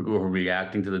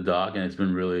reacting to the doc, and it's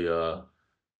been really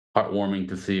heartwarming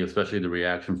to see, especially the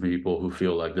reaction from people who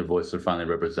feel like their voices are finally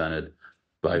represented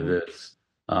by Mhm. this.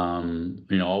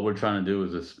 All we're trying to do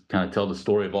is just kind of tell the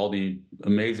story of all the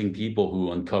amazing people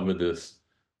who uncovered this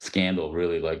scandal.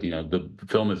 Really, like the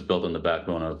film is built on the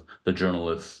backbone of the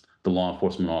journalists, the law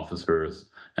enforcement officers,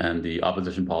 and the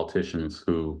opposition politicians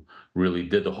who really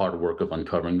did the hard work of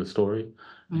uncovering the story.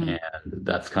 Mhm. And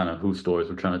that's kind of whose stories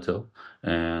we're trying to tell.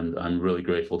 And I'm really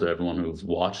grateful to everyone who's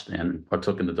watched and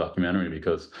partook in the documentary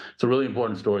because it's a really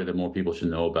important story that more people should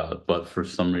know about. But for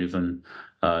some reason,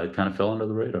 it kind of fell under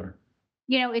the radar.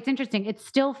 It's interesting. It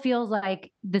still feels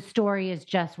like the story is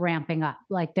just ramping up.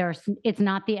 Like it's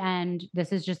not the end.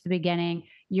 This is just the beginning.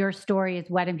 Your story is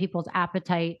whetting people's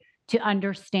appetite to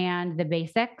understand the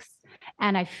basics.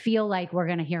 And I feel like we're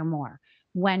going to hear more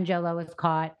when Jolo is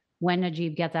caught, when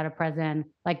Najib gets out of prison.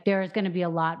 Like there's going to be a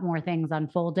lot more things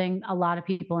unfolding. A lot of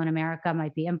people in America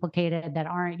might be implicated that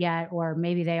aren't yet, or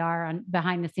maybe they are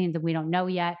behind the scenes and we don't know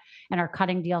yet and are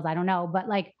cutting deals. I don't know. But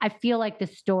like, I feel like the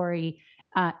story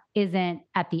isn't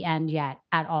at the end yet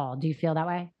at all. Do you feel that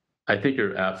way? I think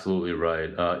you're absolutely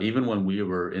right. Even when we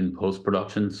were in post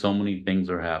production, so many things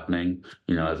are happening.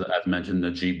 Mhm, As mentioned,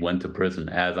 Najib went to prison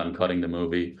as I'm cutting the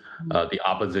movie. mhm, The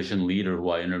opposition leader who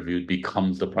I interviewed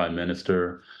becomes the prime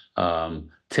minister.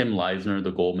 Tim Leisner,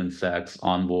 the Goldman Sachs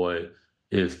envoy,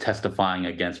 is testifying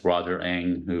against Roger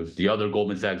Ng, who's the other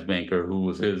Goldman Sachs banker who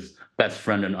was his best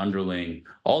friend and underling.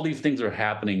 All these things are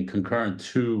happening concurrent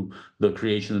to the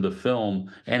creation of the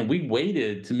film. And we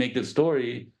waited to make this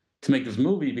story to make this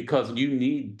movie because you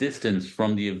need distance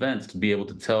from the events to be able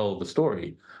to tell the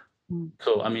story. mhm.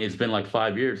 So, I mean, it's been like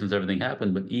 5 years since everything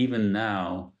happened, but even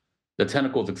now, the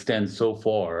tentacles extend so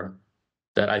far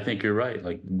that I think you're right.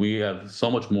 Like, we have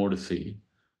so much more to see,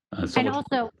 so And much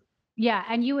more. also, yeah,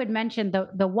 and you had mentioned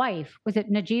the wife. Was it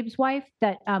Najib's wife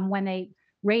that when they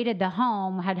raided the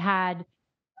home had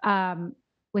um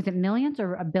was it millions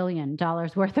or $1 billion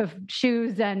worth of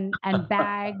shoes and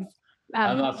bags?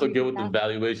 I'm not so good with the Yeah.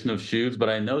 valuation of shoes, but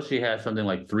I know she has something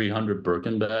like 300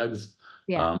 Birkin bags.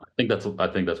 Yeah. I think that's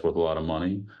worth a lot of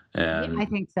money, Yeah, I and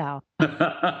think so.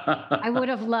 I would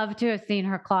have loved to have seen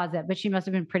her closet, but she must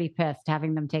have been pretty pissed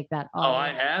having them take that Oh, all I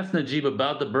away. asked Najib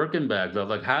about the Birkin bags. I was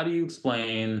like, "How do you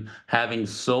explain having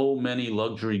so many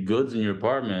luxury goods in your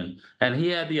apartment?" And he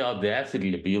had the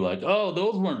audacity to be like, "Oh,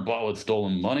 those weren't bought with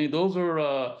stolen money. Those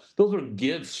were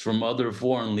gifts from other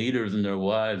foreign leaders and their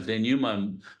wives. They knew my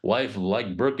wife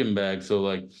liked Birkin bags, so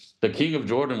like the King of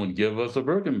Jordan would give us a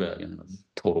Birkin bag." And it was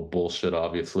total bullshit,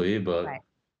 obviously, but Right.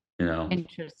 you know.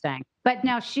 Interesting. But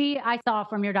now I saw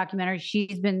from your documentary,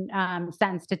 she's been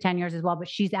sentenced to 10 years as well, but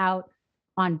she's out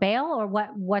on bail or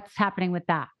what's happening with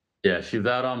that? Yeah, she's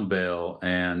out on bail,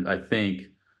 and I think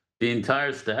the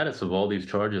entire status of all these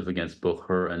charges against both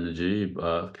her and Najib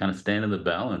kind of stand in the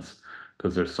balance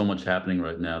because there's so much happening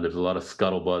right now. There's a lot of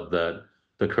scuttlebutt that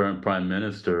the current prime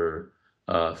minister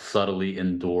subtly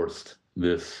endorsed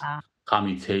this Ah,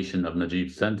 commutation of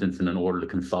Najib's sentence in order to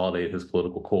consolidate his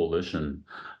political coalition,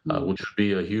 mm, which would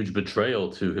be a huge betrayal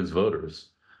to his voters,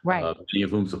 right. many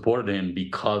of whom supported him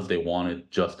because they wanted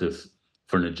justice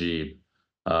for Najib.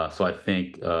 So I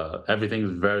think everything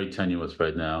is very tenuous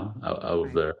right now out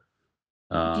Right. there.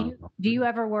 Um, Do you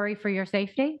ever worry for your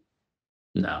safety?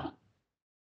 no,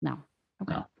 No.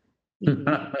 Okay. no. Easy.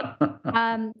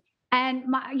 Um, and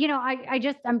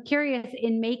I'm curious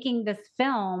in making this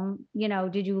film,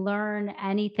 did you learn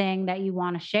anything that you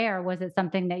want to share? Was it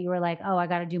something that you were like, oh, I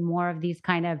got to do more of these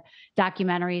kind of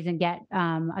documentaries and get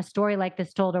a story like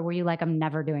this told, or were you like, I'm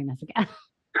never doing this again?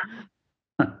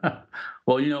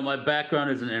 Well, my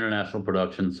background is in international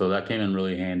production, so that came in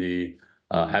really handy.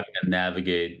 Mm, Having to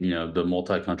navigate, the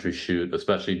multi-country shoot,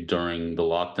 especially during the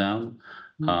lockdown.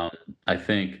 mm, Um, I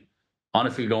think,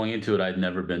 honestly, going into it, I'd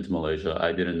never been to Malaysia.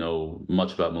 I didn't know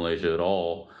much about Malaysia at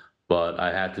all, but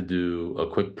I had to do a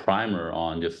quick primer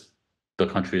on just the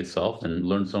country itself and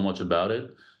learn so much about it.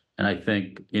 And I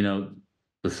think,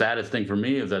 the saddest thing for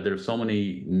me is that there's so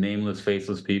many nameless,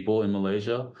 faceless people in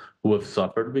Malaysia who have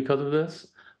suffered because of this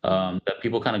mm, that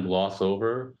people kind of gloss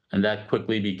over. And that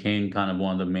quickly became kind of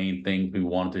one of the main things we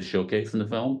wanted to showcase in the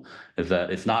film is that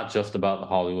it's not just about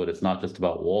Hollywood, it's not just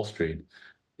about Wall Street.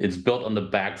 It's built on the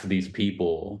backs of these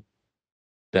people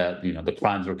that, the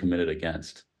crimes were committed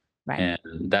against. right.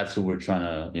 And that's who we're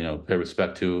trying to, pay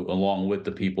respect to, along with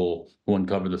the people who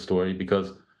uncover the story.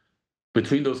 Because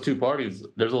between those two parties,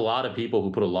 there's a lot of people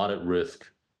who put a lot at risk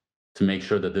to make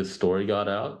sure that this story got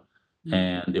out. Mm,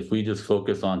 And if we just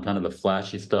focus on kind of the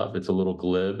flashy stuff, it's a little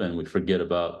glib and we forget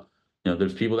about,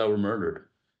 there's people that were murdered.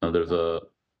 There's a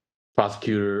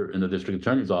prosecutor in the district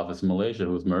attorney's office in Malaysia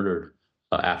who was murdered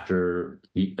after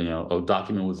a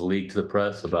document was leaked to the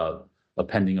press about a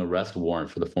pending arrest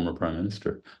warrant for the former prime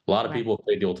minister. A lot of people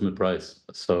paid the ultimate price.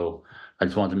 So I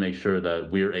just wanted to make sure that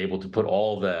we're able to put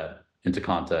all of that into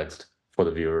context for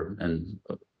the viewer and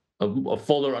a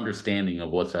fuller understanding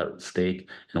of what's at stake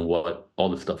and what all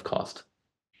this stuff cost.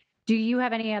 Do you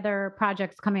have any other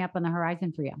projects coming up on the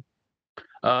horizon for you?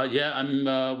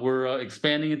 We're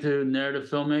expanding into narrative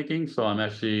filmmaking, so I'm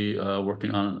actually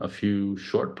working on a few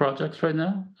short projects right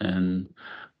now, and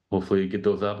hopefully get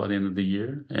those out by the end of the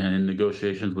year, and in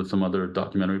negotiations with some other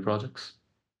documentary projects.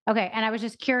 Okay, and I was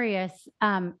just curious,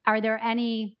 are there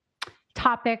any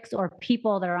topics or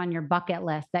people that are on your bucket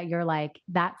list that you're like,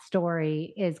 that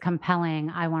story is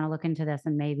compelling, I want to look into this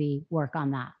and maybe work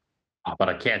on that? But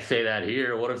I can't say that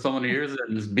here. What if someone hears it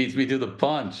and just beats me to the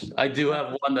punch? I do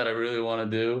have one that I really want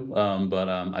to do, but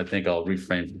I think I'll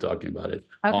refrain from talking about it.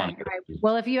 Okay. All right.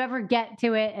 Well, if you ever get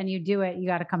to it and you do it, you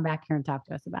got to come back here and talk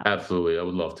to us about it. Absolutely. I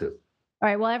would love to. All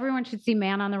right. Well, everyone should see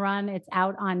Man on the Run. It's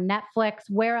out on Netflix.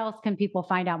 Where else can people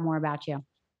find out more about you?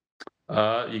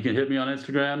 You can hit me on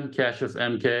Instagram,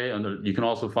 CassiusMK. You can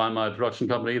also find my production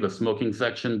company,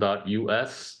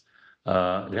 thesmokingsection.us.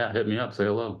 Hit me up. Say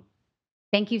hello.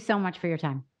 Thank you so much for your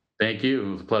time. Thank you. It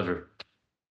was a pleasure.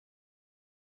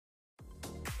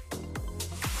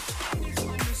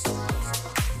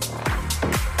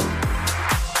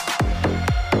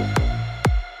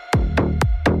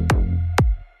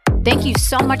 Thank you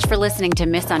so much for listening to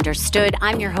Misunderstood.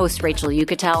 I'm your host, Rachel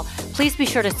Yucatel. Please be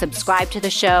sure to subscribe to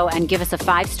the show and give us a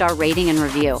 5-star rating and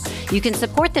review. You can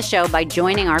support the show by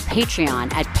joining our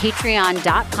Patreon at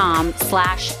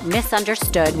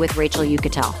patreon.com/misunderstood with Rachel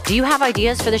Yucatel. Do you have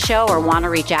ideas for the show or want to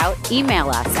reach out?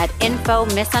 Email us at info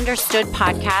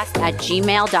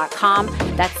misunderstoodpodcast@gmail.com.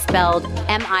 That's spelled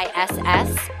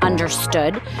MISS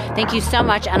understood. Thank you so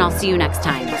much, and I'll see you next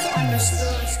time.